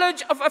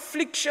knowledge of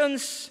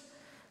afflictions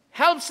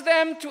helps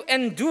them to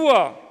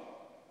endure.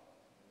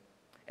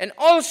 And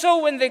also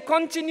when they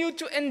continue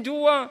to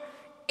endure,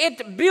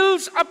 it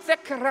builds up their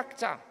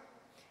character.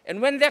 And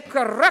when their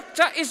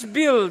character is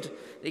built,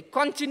 they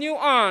continue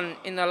on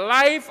in a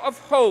life of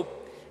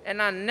hope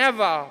and are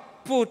never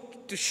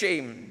put to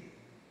shame.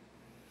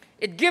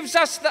 It gives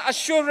us the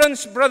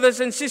assurance, brothers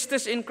and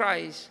sisters in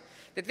Christ,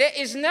 that there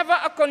is never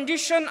a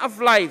condition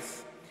of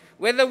life,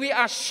 whether we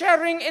are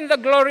sharing in the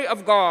glory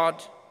of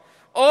God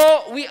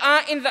or we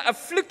are in the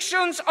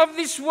afflictions of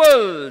this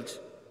world,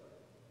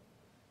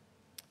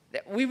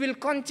 that we will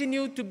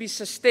continue to be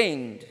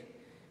sustained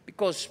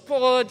because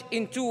poured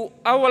into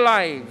our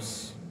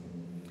lives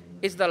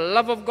is the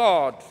love of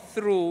God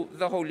through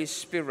the Holy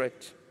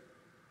Spirit.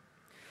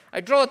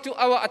 I draw to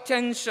our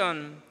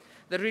attention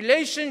the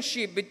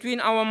relationship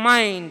between our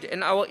mind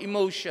and our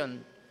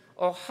emotion,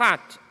 or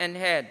heart and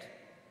head.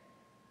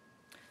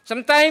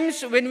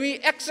 Sometimes when we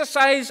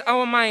exercise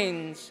our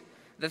minds,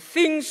 the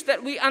things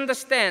that we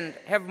understand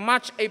have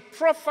much a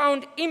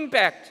profound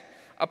impact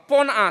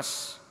upon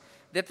us,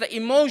 that the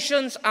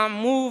emotions are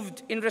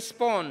moved in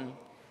response,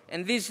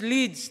 and this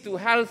leads to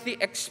healthy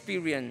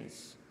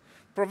experience,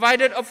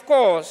 provided, of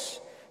course,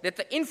 that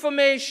the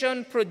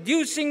information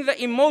producing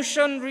the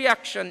emotion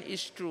reaction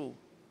is true.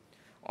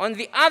 On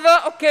the other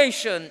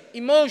occasion,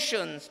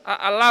 emotions are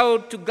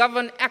allowed to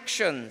govern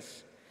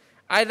actions,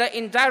 either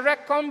in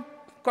direct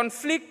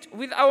conflict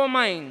with our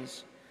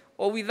minds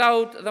or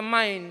without the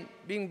mind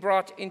being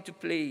brought into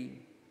play.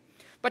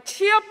 But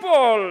here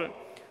Paul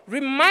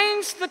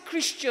reminds the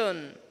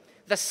Christian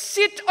the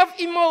seat of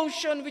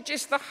emotion, which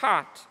is the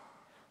heart.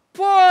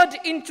 Poured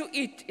into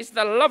it is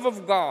the love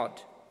of God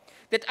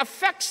that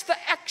affects the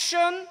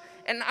action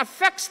and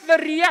affects the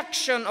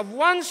reaction of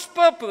one's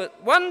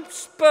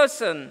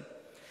person,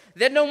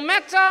 that no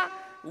matter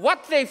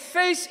what they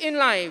face in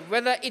life,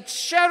 whether it's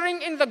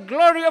sharing in the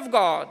glory of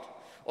God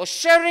or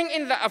sharing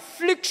in the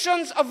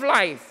afflictions of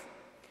life,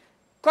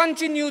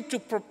 continue to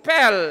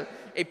propel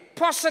a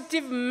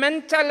positive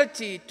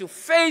mentality to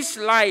face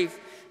life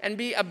and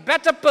be a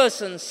better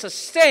person,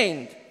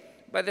 sustained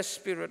by the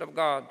Spirit of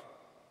God.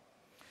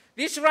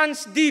 This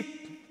runs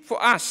deep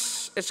for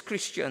us as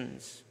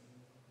Christians.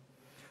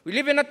 We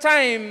live in a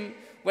time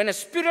when a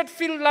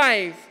Spirit-filled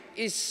life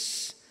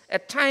is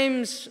at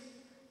times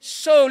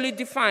solely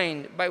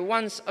defined by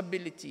one's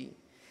ability.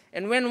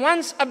 And when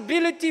one's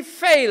ability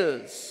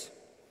fails,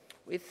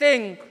 we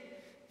think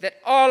that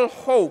all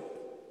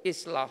hope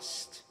is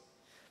lost.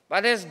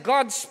 But as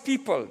God's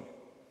people,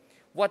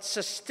 what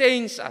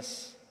sustains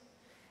us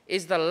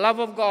is the love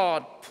of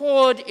God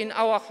poured in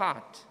our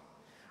heart.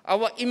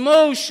 Our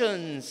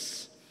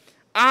emotions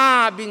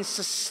are being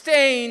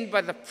sustained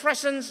by the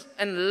presence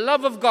and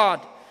love of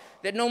God,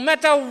 that no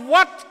matter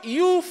what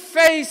you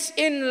face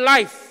in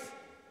life,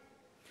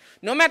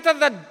 no matter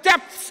the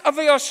depths of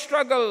your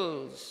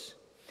struggles,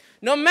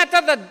 no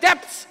matter the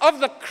depths of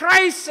the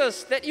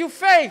crisis that you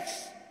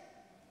face,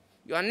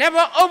 you are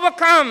never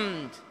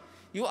overcome.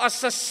 You are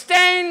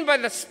sustained by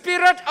the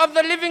Spirit of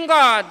the living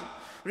God,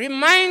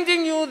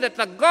 reminding you that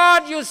the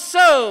God you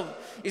serve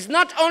is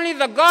not only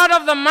the God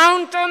of the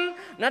mountain,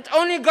 not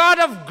only God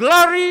of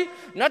glory,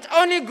 not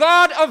only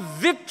God of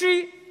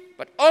victory,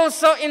 but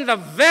also in the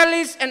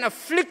valleys and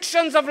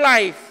afflictions of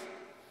life,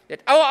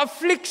 that our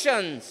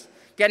afflictions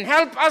can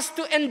help us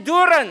to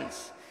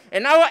endurance,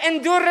 and our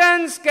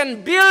endurance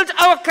can build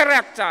our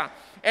character,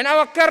 and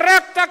our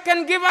character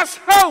can give us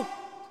hope.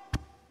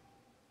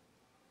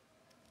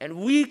 And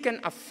we can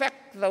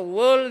affect the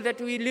world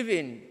that we live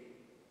in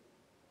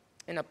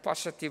a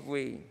positive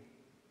way.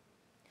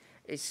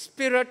 A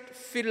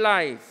Spirit-filled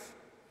life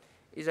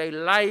is a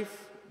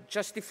life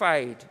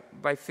justified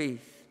by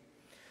faith.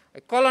 I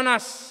call on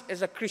us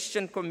as a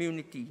Christian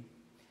community.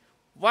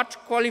 What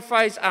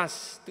qualifies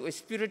us to a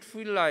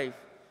Spirit-filled life?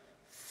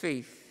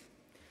 Faith.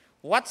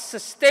 What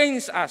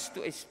sustains us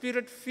to a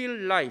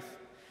Spirit-filled life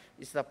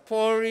is the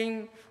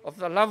pouring of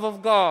the love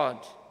of God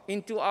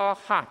into our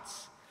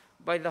hearts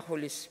by the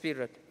Holy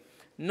Spirit.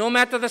 No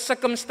matter the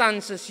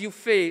circumstances you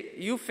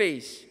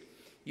face,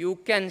 you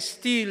can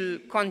still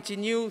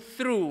continue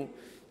through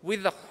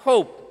with the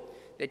hope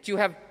that you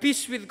have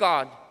peace with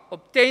God,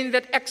 obtain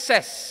that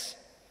access,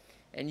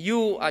 and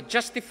you are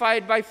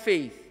justified by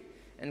faith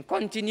and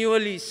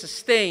continually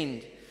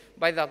sustained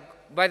by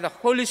the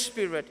Holy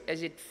Spirit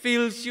as it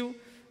fills you,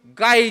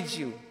 guides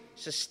you,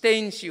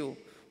 sustains you,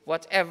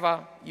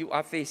 whatever you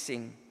are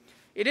facing.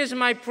 It is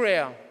my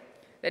prayer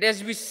that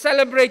as we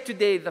celebrate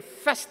today the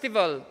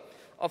festival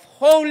of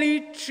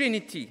Holy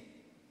Trinity,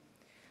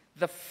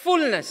 the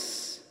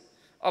fullness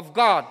of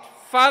God,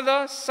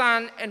 Father,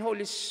 Son, and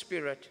Holy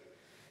Spirit,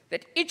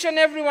 that each and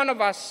every one of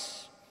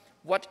us,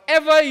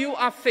 whatever you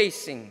are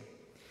facing,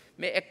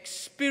 may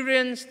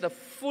experience the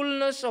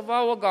fullness of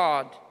our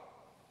God,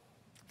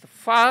 the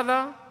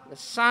Father, the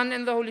Son,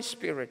 and the Holy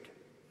Spirit,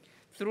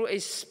 through a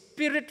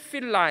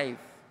Spirit-filled life,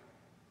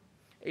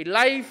 a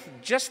life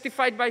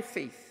justified by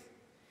faith,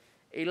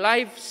 a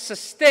life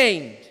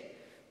sustained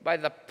by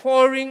the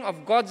pouring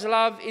of God's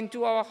love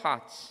into our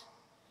hearts,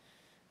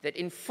 that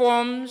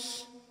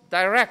informs,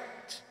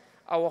 directs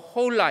our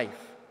whole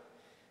life,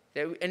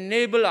 that will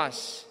enable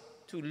us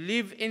to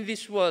live in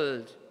this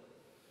world.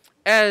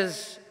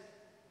 As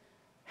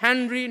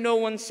Henry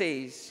Nouwen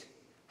says,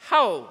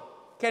 how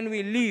can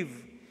we live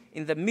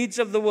in the midst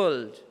of the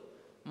world,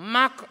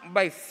 marked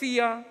by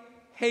fear,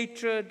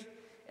 hatred,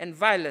 and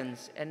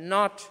violence, and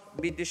not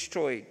be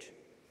destroyed?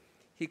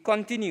 He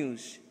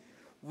continues,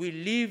 we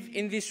live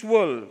in this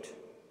world,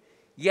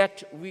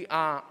 yet we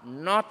are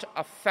not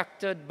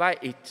affected by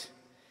it,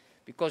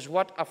 because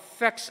what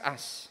affects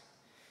us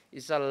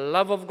is the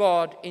love of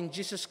God in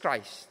Jesus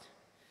Christ.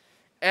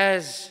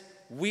 As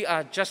we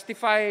are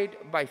justified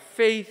by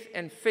faith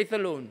and faith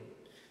alone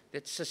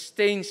that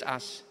sustains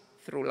us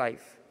through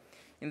life.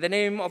 In the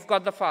name of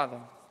God the Father,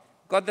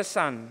 God the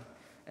Son,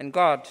 and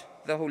God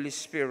the Holy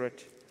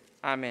Spirit.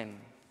 Amen.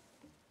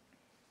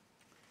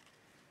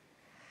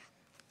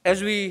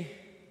 As we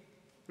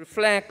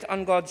reflect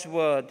on God's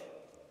word,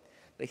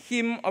 the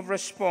hymn of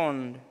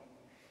Respond,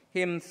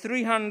 hymn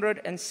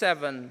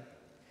 307,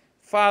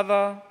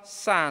 Father,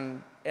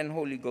 Son, and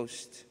Holy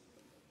Ghost.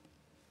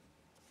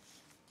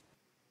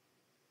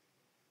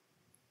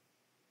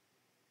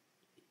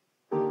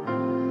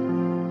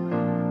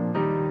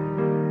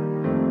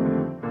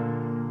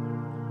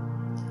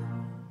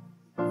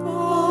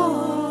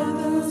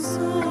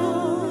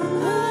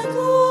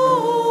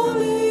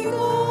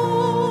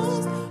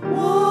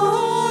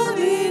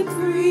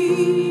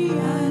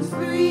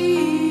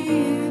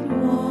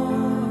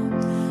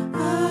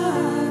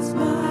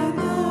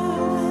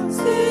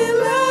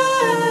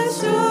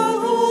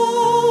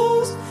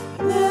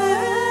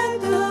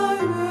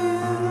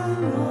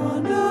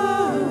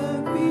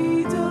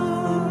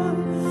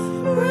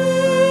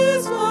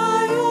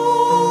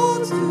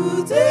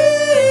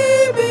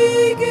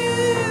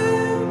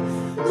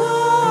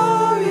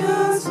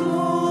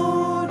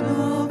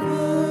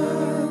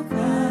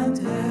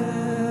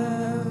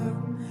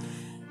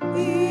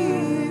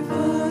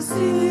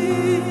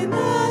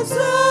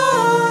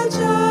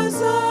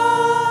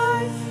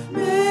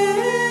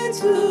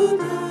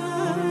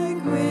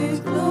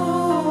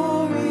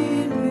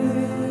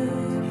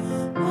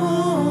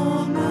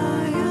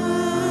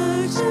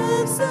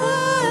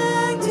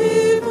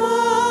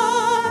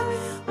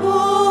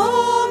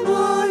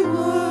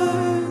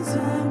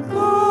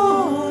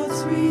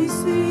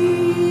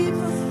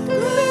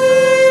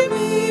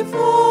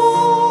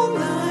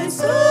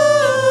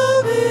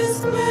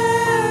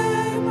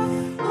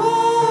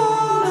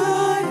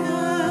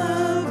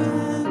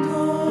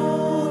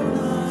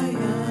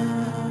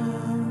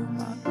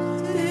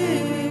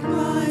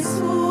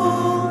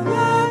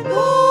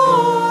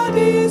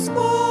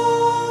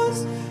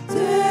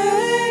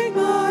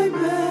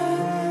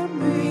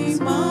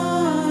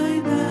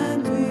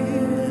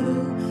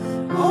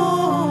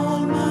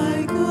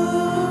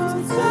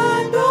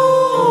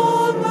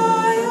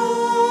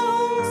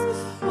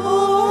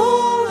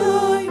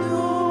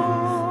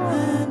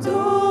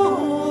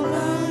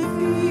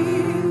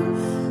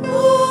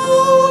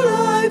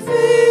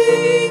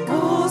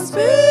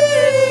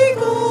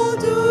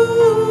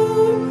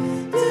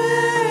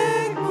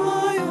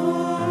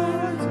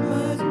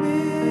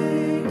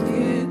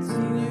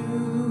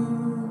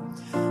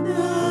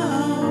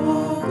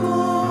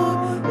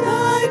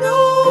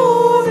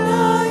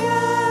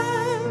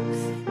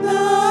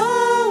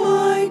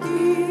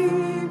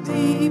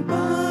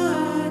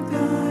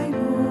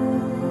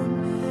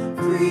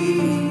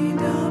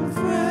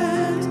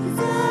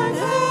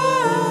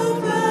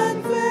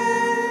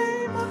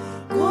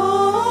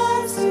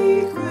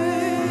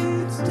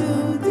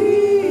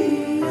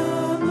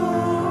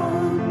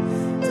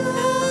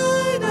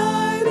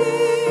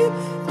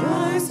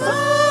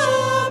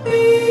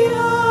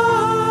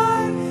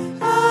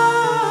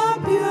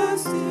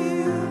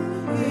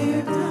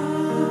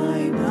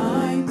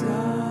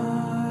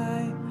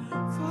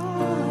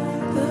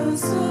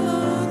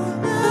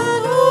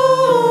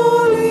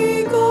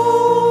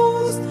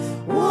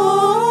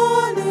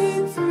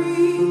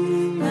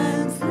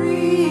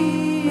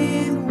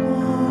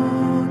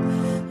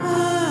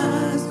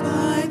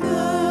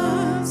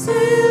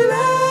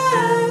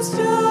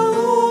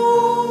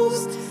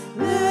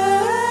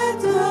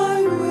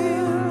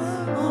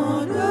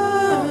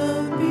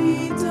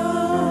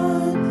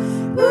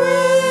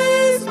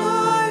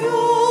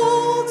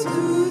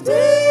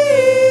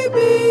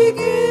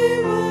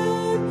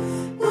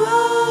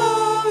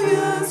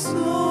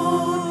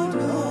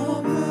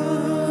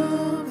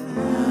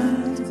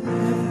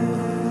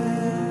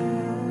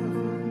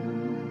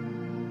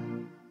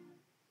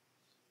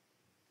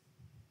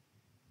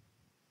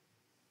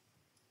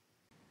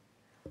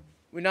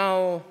 We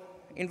now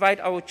invite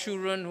our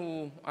children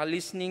who are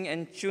listening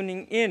and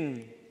tuning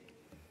in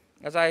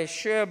as I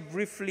share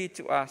briefly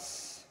to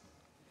us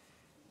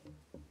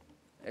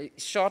a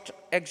short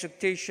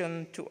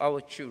exhortation to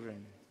our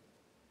children.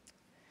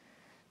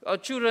 Our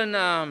children,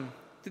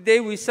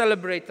 today we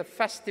celebrate the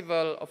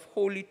festival of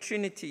Holy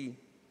Trinity.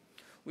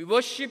 We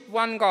worship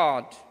one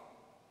God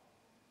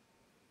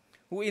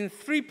who in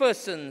three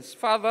persons,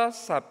 Father,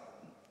 Son,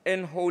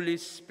 and Holy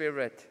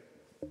Spirit.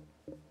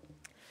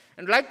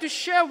 I'd like to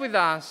share with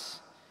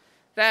us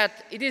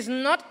that it is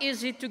not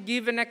easy to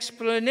give an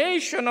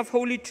explanation of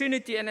Holy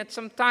Trinity, and at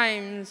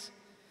sometimes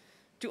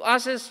to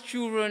us as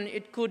children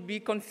it could be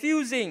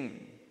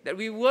confusing that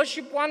we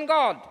worship one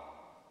God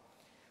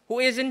who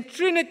is in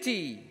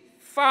Trinity,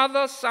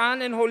 Father,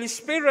 Son, and Holy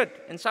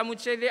Spirit. And some would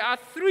say there are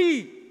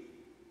three.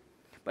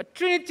 But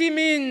Trinity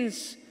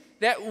means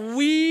that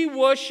we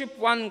worship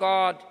one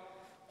God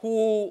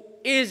who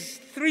is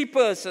three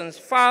persons,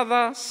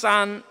 Father,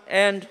 Son,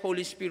 and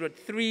Holy Spirit,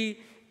 three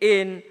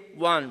in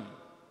one.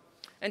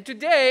 And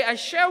today I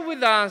share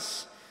with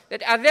us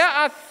that there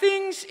are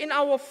things in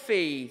our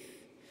faith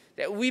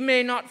that we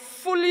may not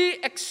fully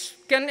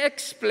can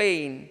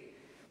explain,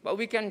 but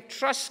we can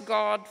trust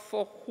God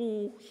for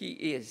who He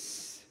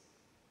is.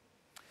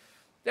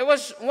 There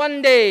was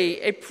one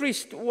day a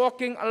priest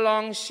walking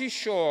along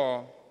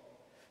seashore,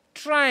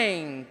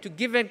 trying to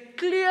give a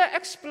clear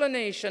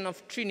explanation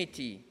of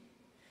Trinity.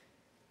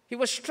 He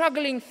was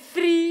struggling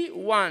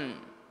 3-1.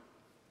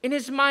 In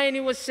his mind,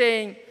 he was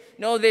saying,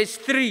 no, there's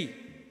 3.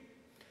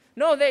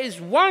 No, there is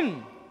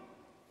 1.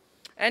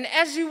 And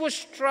as he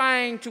was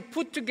trying to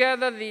put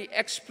together the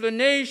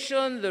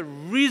explanation, the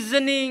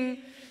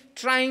reasoning,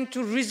 trying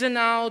to reason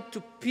out,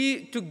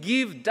 to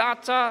give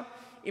data,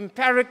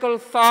 empirical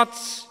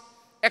thoughts,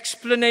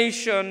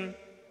 explanation,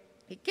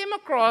 he came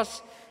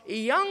across a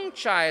young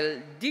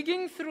child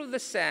digging through the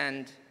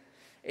sand,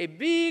 a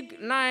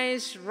big,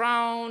 nice,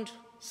 round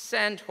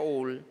sand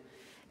hole,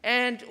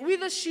 and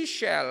with a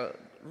seashell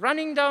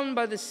running down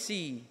by the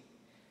sea,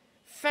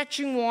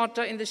 fetching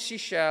water in the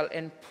seashell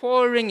and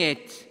pouring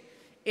it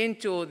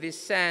into the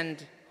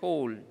sand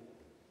hole.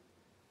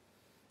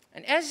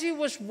 And as he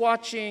was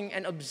watching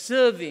and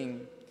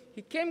observing,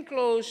 he came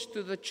close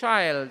to the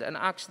child and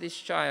asked this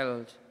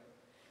child,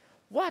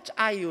 "What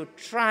are you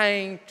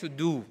trying to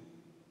do?"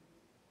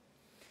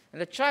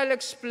 And the child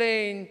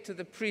explained to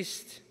the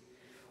priest,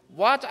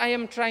 "What I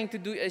am trying to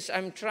do is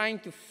I'm trying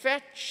to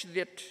fetch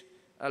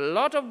a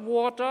lot of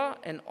water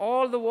and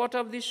all the water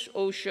of this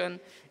ocean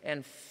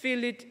and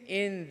fill it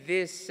in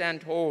this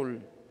sand hole."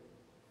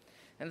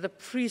 And the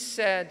priest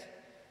said,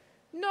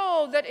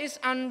 "No, that is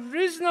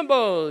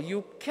unreasonable.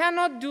 You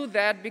cannot do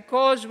that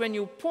because when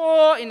you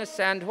pour in a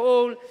sand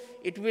hole,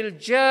 it will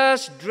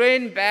just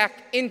drain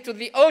back into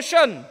the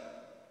ocean."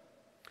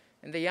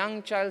 And the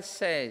young child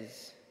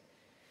says,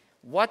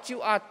 "What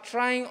you are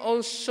trying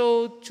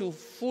also to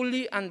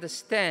fully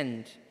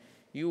understand,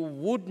 you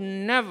would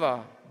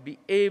never be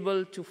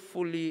able to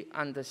fully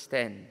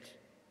understand.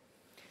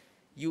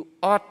 You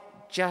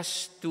ought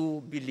just to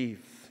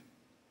believe."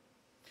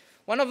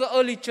 One of the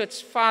early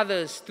church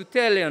fathers,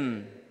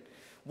 Tertullian,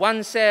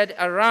 once said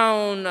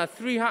around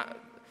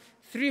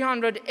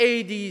 300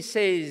 AD,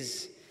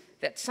 says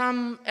that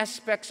some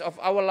aspects of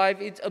our life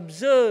is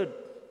absurd.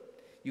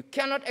 You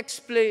cannot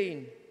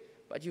explain,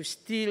 but you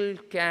still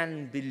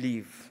can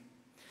believe.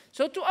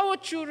 So to our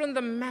children,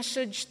 the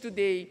message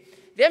today,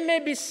 there may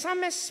be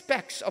some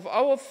aspects of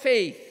our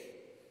faith.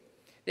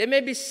 There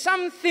may be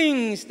some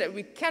things that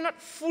we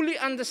cannot fully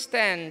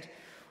understand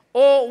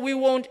or we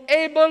won't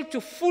able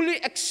to fully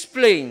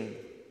explain,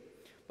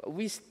 but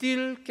we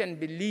still can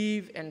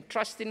believe and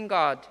trust in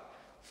God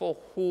for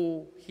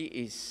who He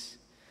is.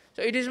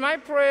 So it is my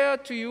prayer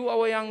to you,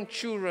 our young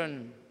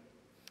children.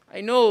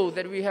 I know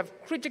that we have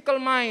critical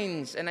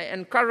minds, and I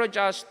encourage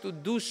us to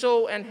do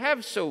so and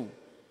have so.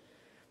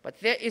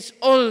 But there is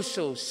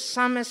also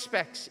some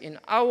aspects in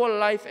our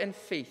life and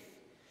faith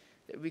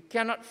that we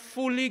cannot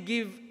fully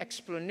give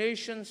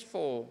explanations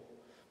for,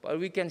 but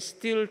we can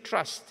still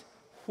trust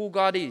who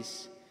God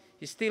is.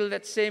 He's still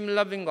that same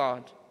loving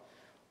God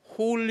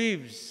who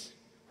lives,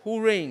 who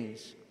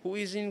reigns, who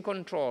is in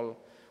control,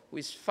 who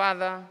is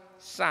Father,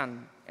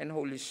 Son, and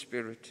Holy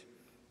Spirit.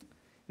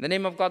 In the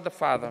name of God the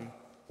Father,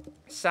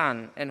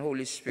 Son, and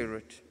Holy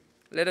Spirit,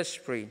 let us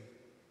pray.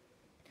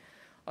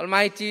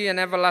 Almighty and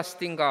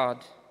everlasting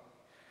God,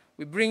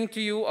 we bring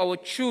to you our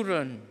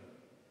children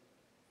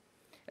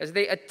as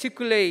they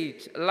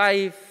articulate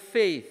life,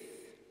 faith,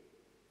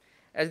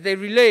 as they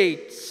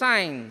relate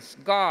science,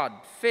 God,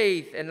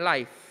 faith, and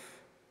life.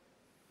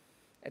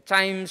 At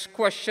times,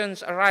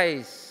 questions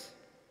arise.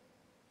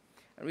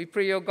 And we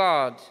pray, O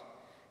God,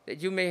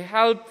 that you may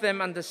help them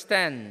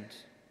understand.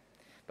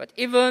 But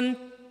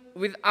even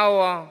with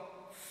our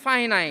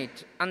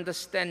finite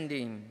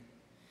understanding,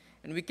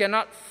 and we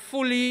cannot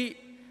fully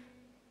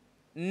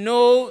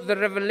know the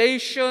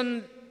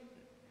revelation,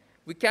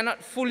 we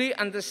cannot fully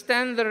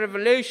understand the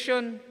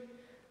revelation,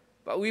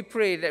 but we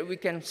pray that we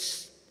can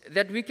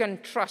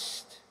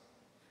trust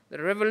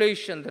the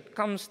revelation that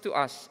comes to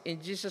us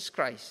in Jesus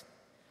Christ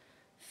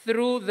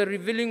through the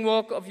revealing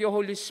work of your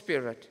Holy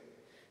Spirit,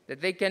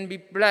 that they can be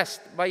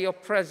blessed by your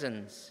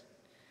presence,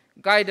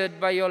 guided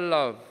by your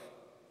love,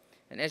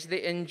 and as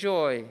they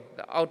enjoy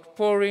the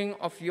outpouring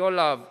of your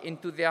love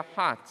into their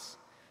hearts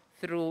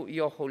through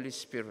your Holy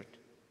Spirit.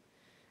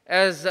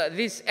 As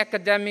this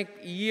academic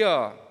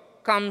year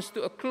comes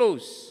to a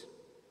close,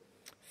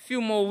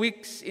 few more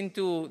weeks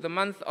into the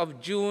month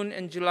of June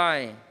and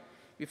July,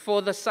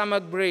 before the summer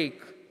break,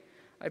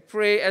 I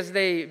pray as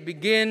they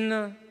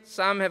begin,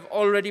 some have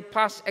already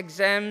passed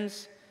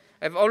exams,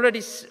 have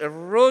already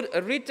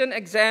written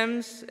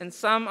exams, and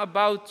some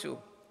about to.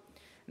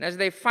 And as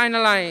they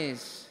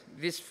finalize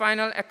this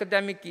final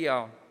academic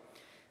year,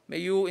 may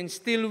you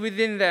instill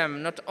within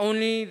them not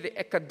only the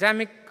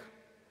academic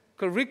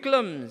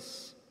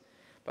curriculums,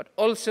 but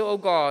also, O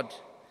God,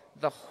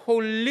 the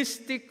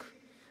holistic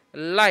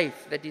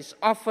life that is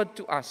offered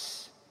to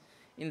us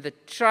in the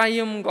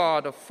triune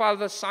God of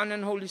Father, Son,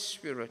 and Holy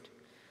Spirit,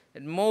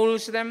 that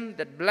molds them,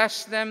 that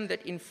blesses them,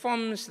 that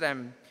informs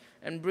them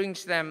and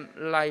brings them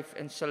life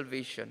and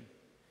salvation.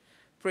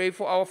 Pray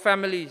for our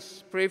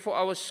families, pray for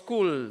our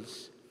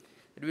schools,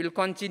 that we will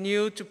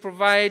continue to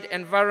provide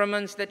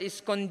environments that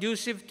is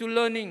conducive to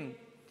learning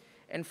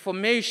and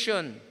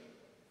formation,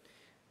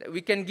 that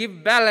we can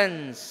give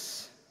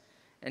balance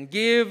and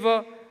give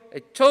a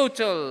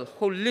total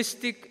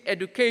holistic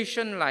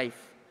education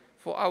life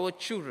for our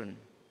children,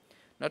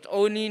 not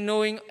only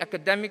knowing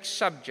academic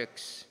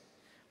subjects,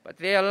 but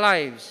their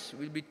lives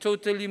will be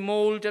totally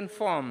molded and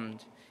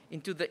formed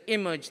into the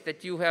image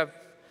that you have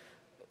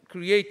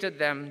created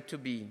them to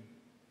be.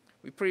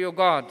 We pray, O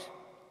God,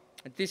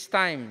 at this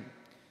time,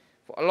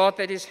 for a lot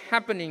that is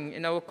happening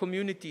in our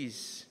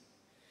communities,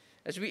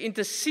 as we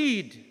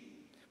intercede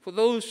for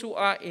those who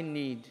are in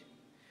need.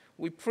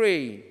 We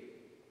pray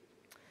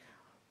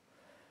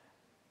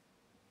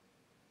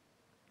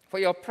for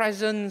your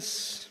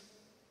presence,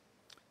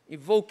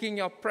 evoking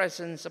your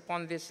presence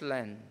upon this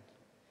land.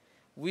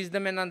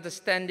 Wisdom and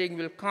understanding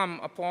will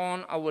come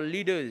upon our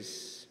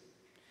leaders,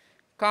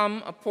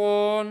 come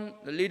upon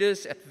the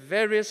leaders at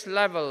various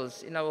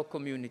levels in our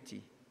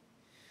community.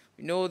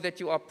 We know that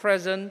you are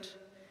present.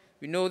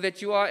 We know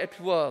that you are at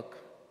work.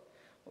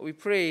 We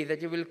pray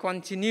that you will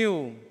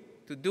continue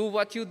to do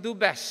what you do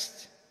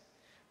best.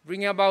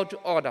 Bring about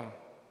order.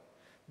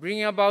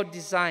 Bring about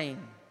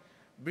design.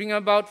 Bring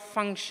about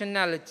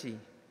functionality.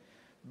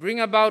 Bring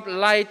about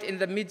light in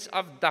the midst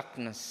of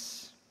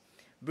darkness.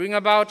 Bring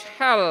about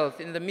health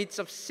in the midst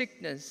of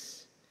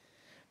sickness.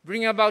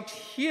 Bring about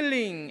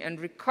healing and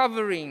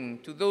recovering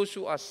to those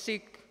who are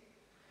sick.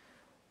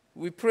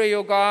 We pray,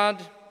 O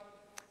God,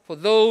 for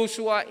those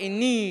who are in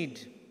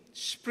need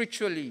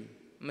spiritually,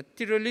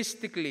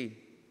 materialistically,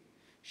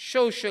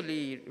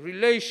 socially,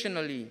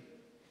 relationally,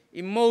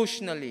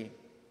 emotionally,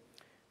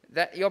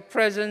 that your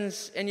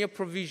presence and your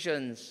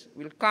provisions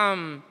will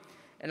come,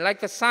 and like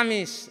the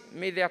psalmist,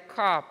 may their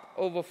cup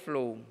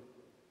overflow.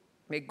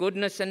 May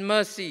goodness and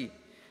mercy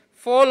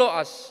follow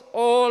us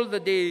all the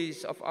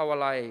days of our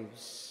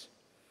lives.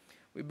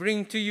 We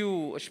bring to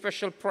you a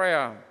special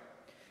prayer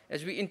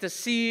as we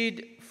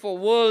intercede for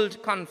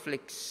world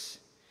conflicts.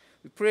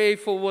 We pray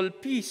for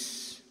world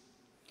peace.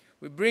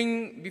 We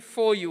bring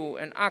before you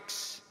and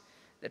ask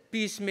that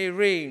peace may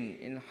reign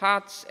in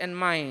hearts and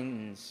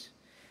minds.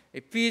 A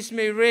peace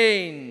may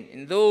reign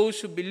in those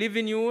who believe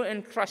in you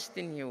and trust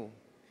in you.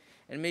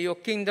 And may your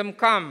kingdom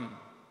come,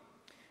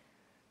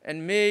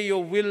 and may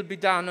your will be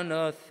done on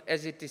earth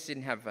as it is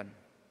in heaven.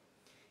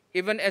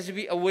 Even as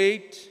we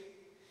await,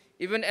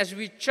 even as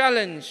we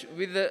challenge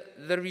with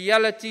the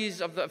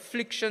realities of the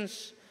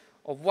afflictions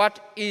of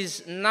what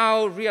is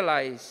now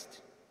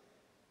realized,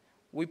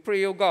 we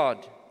pray, O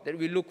God, that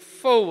we look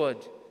forward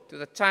to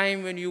the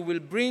time when you will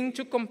bring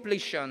to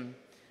completion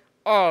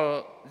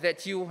all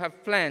that you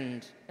have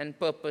planned and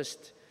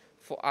purposed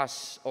for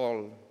us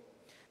all.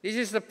 This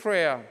is the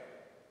prayer.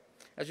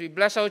 As we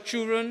bless our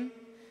children,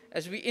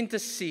 as we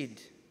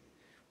intercede,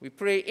 we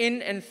pray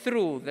in and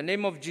through the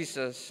name of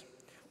Jesus,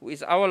 who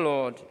is our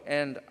Lord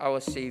and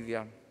our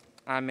Savior.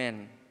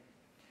 Amen.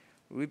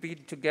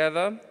 Repeat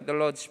together the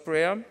Lord's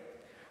Prayer.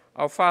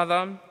 Our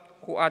Father,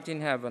 who art in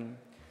heaven,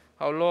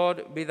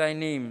 hallowed be thy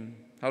name.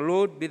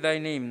 Hallowed be thy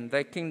name.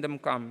 Thy kingdom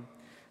come.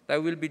 Thy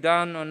will be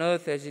done on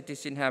earth as it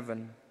is in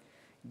heaven.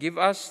 Give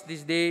us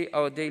this day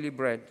our daily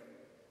bread,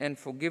 and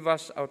forgive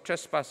us our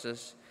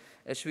trespasses,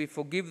 as we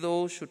forgive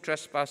those who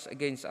trespass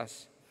against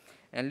us.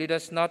 And lead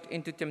us not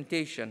into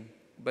temptation,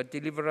 but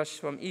deliver us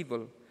from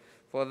evil.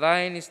 For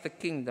thine is the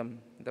kingdom,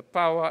 the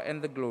power,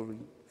 and the glory,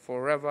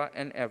 forever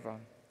and ever.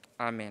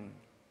 Amen.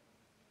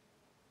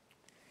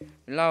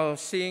 We'll now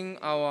sing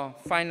our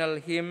final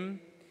hymn,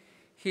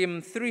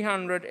 hymn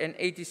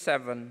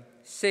 387,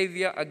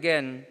 Savior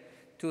again,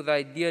 to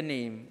thy dear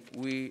name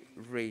we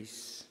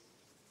raise.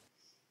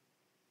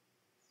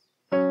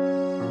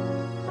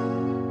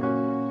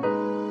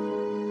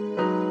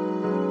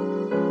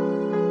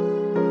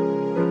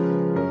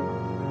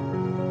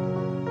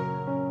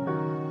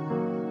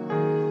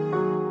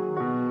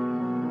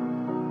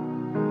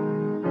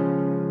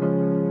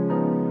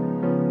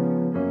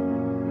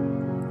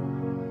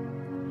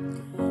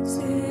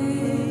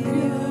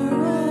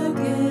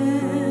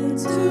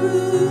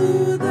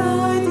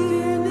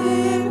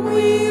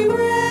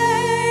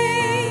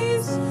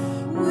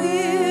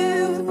 With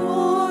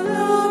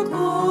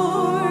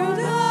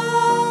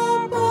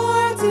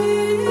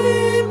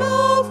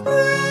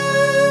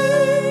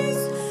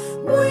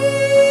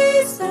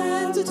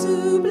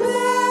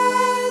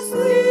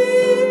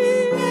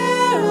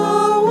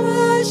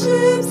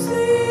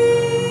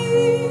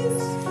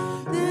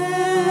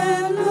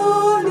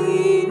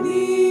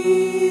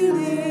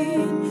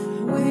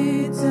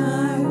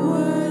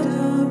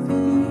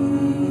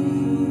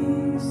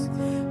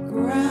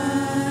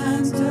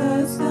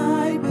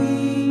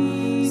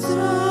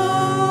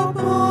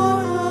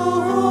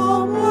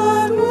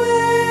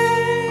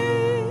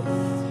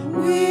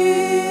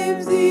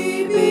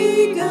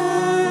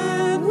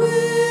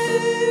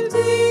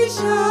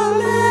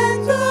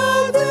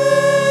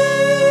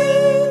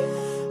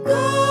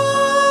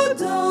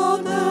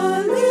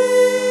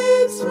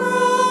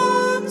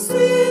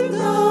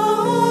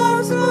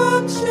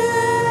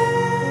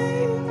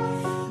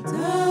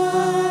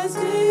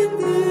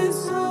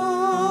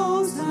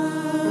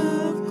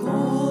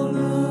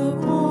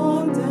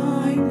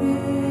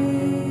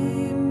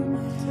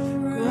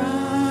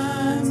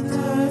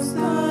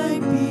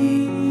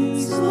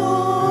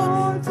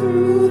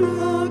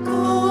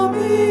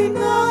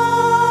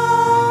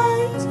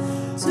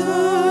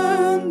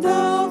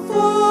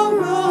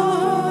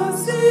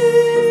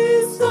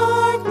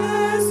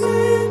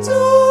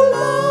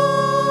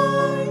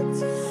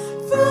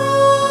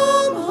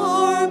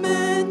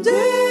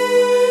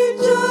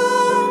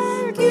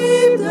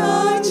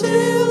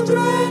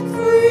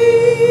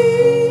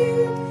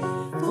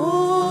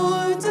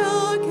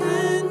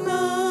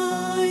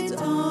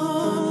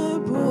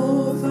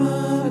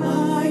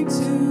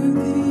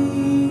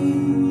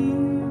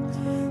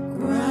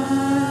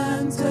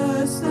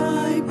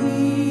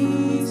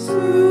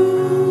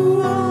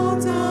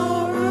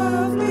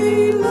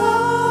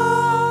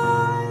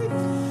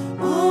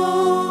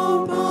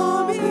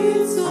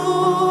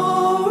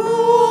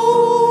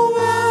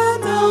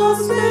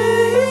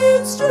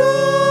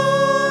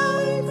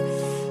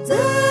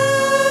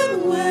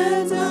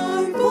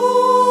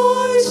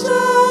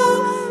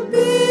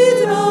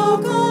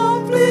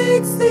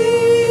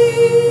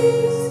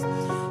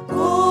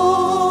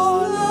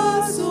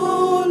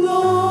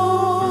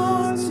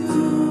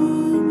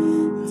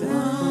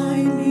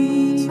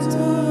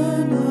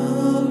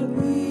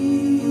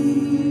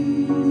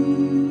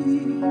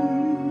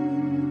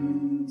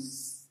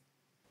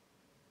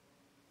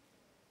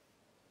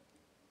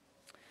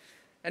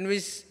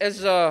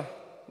as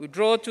we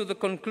draw to the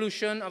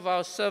conclusion of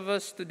our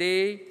service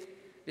today, it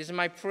is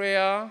my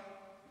prayer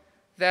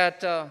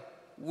that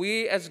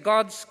we as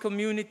God's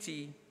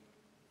community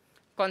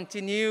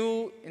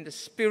continue in the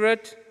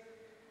spirit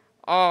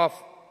of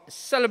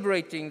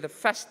celebrating the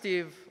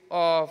festive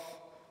of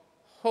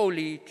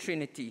Holy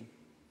Trinity.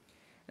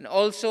 And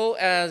also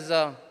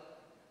as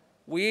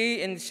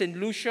we in St.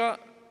 Lucia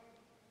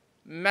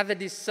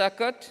Methodist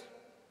Circuit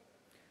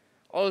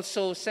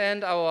also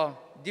send our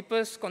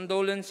deepest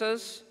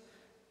condolences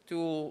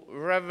to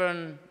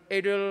Reverend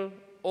Adel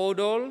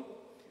Odol,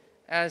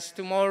 as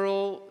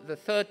tomorrow, the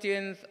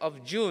 13th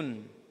of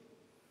June,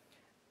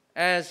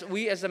 as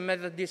we as a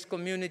Methodist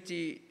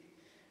community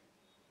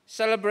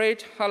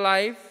celebrate her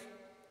life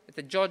at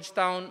the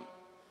Georgetown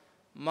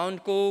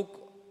Mount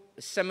Cook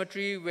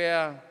Cemetery,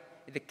 where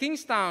the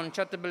Kingstown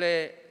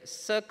Chateaubriand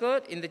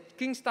Circuit, in the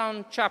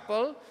Kingstown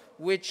Chapel,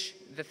 which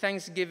the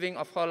thanksgiving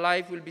of her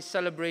life will be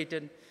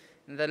celebrated,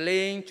 and the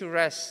laying to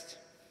rest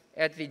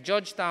at the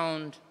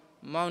Georgetown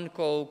Mount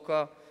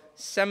Cook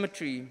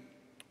Cemetery.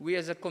 We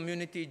as a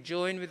community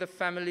join with the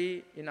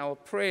family in our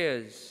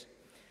prayers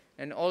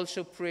and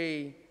also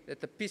pray that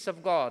the peace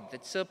of God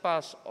that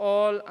surpasses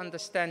all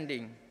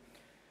understanding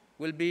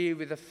will be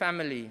with the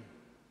family,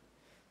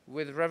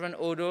 with Reverend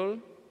Odol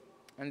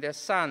and their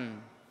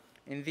son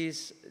in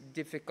this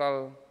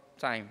difficult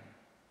time.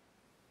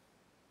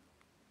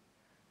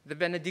 The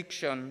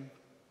benediction.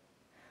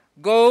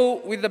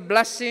 Go with the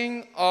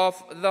blessing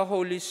of the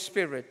Holy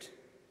Spirit.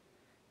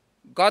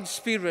 God's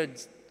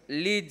Spirit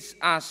leads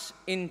us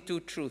into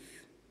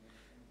truth.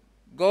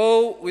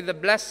 Go with the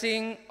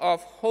blessing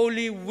of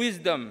holy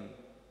wisdom.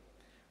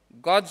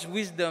 God's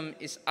wisdom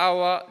is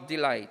our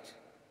delight.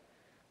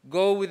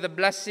 Go with the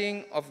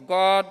blessing of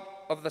God,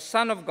 of the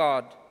Son of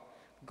God.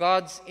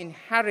 God's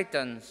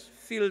inheritance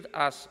filled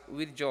us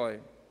with joy.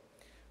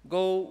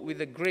 Go with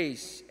the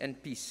grace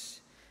and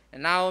peace.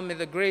 And now may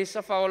the grace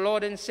of our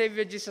Lord and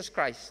Savior Jesus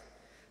Christ,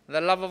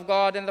 the love of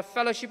God and the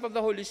fellowship of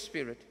the Holy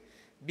Spirit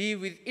be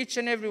with each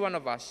and every one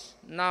of us,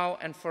 now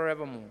and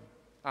forevermore.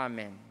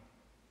 Amen.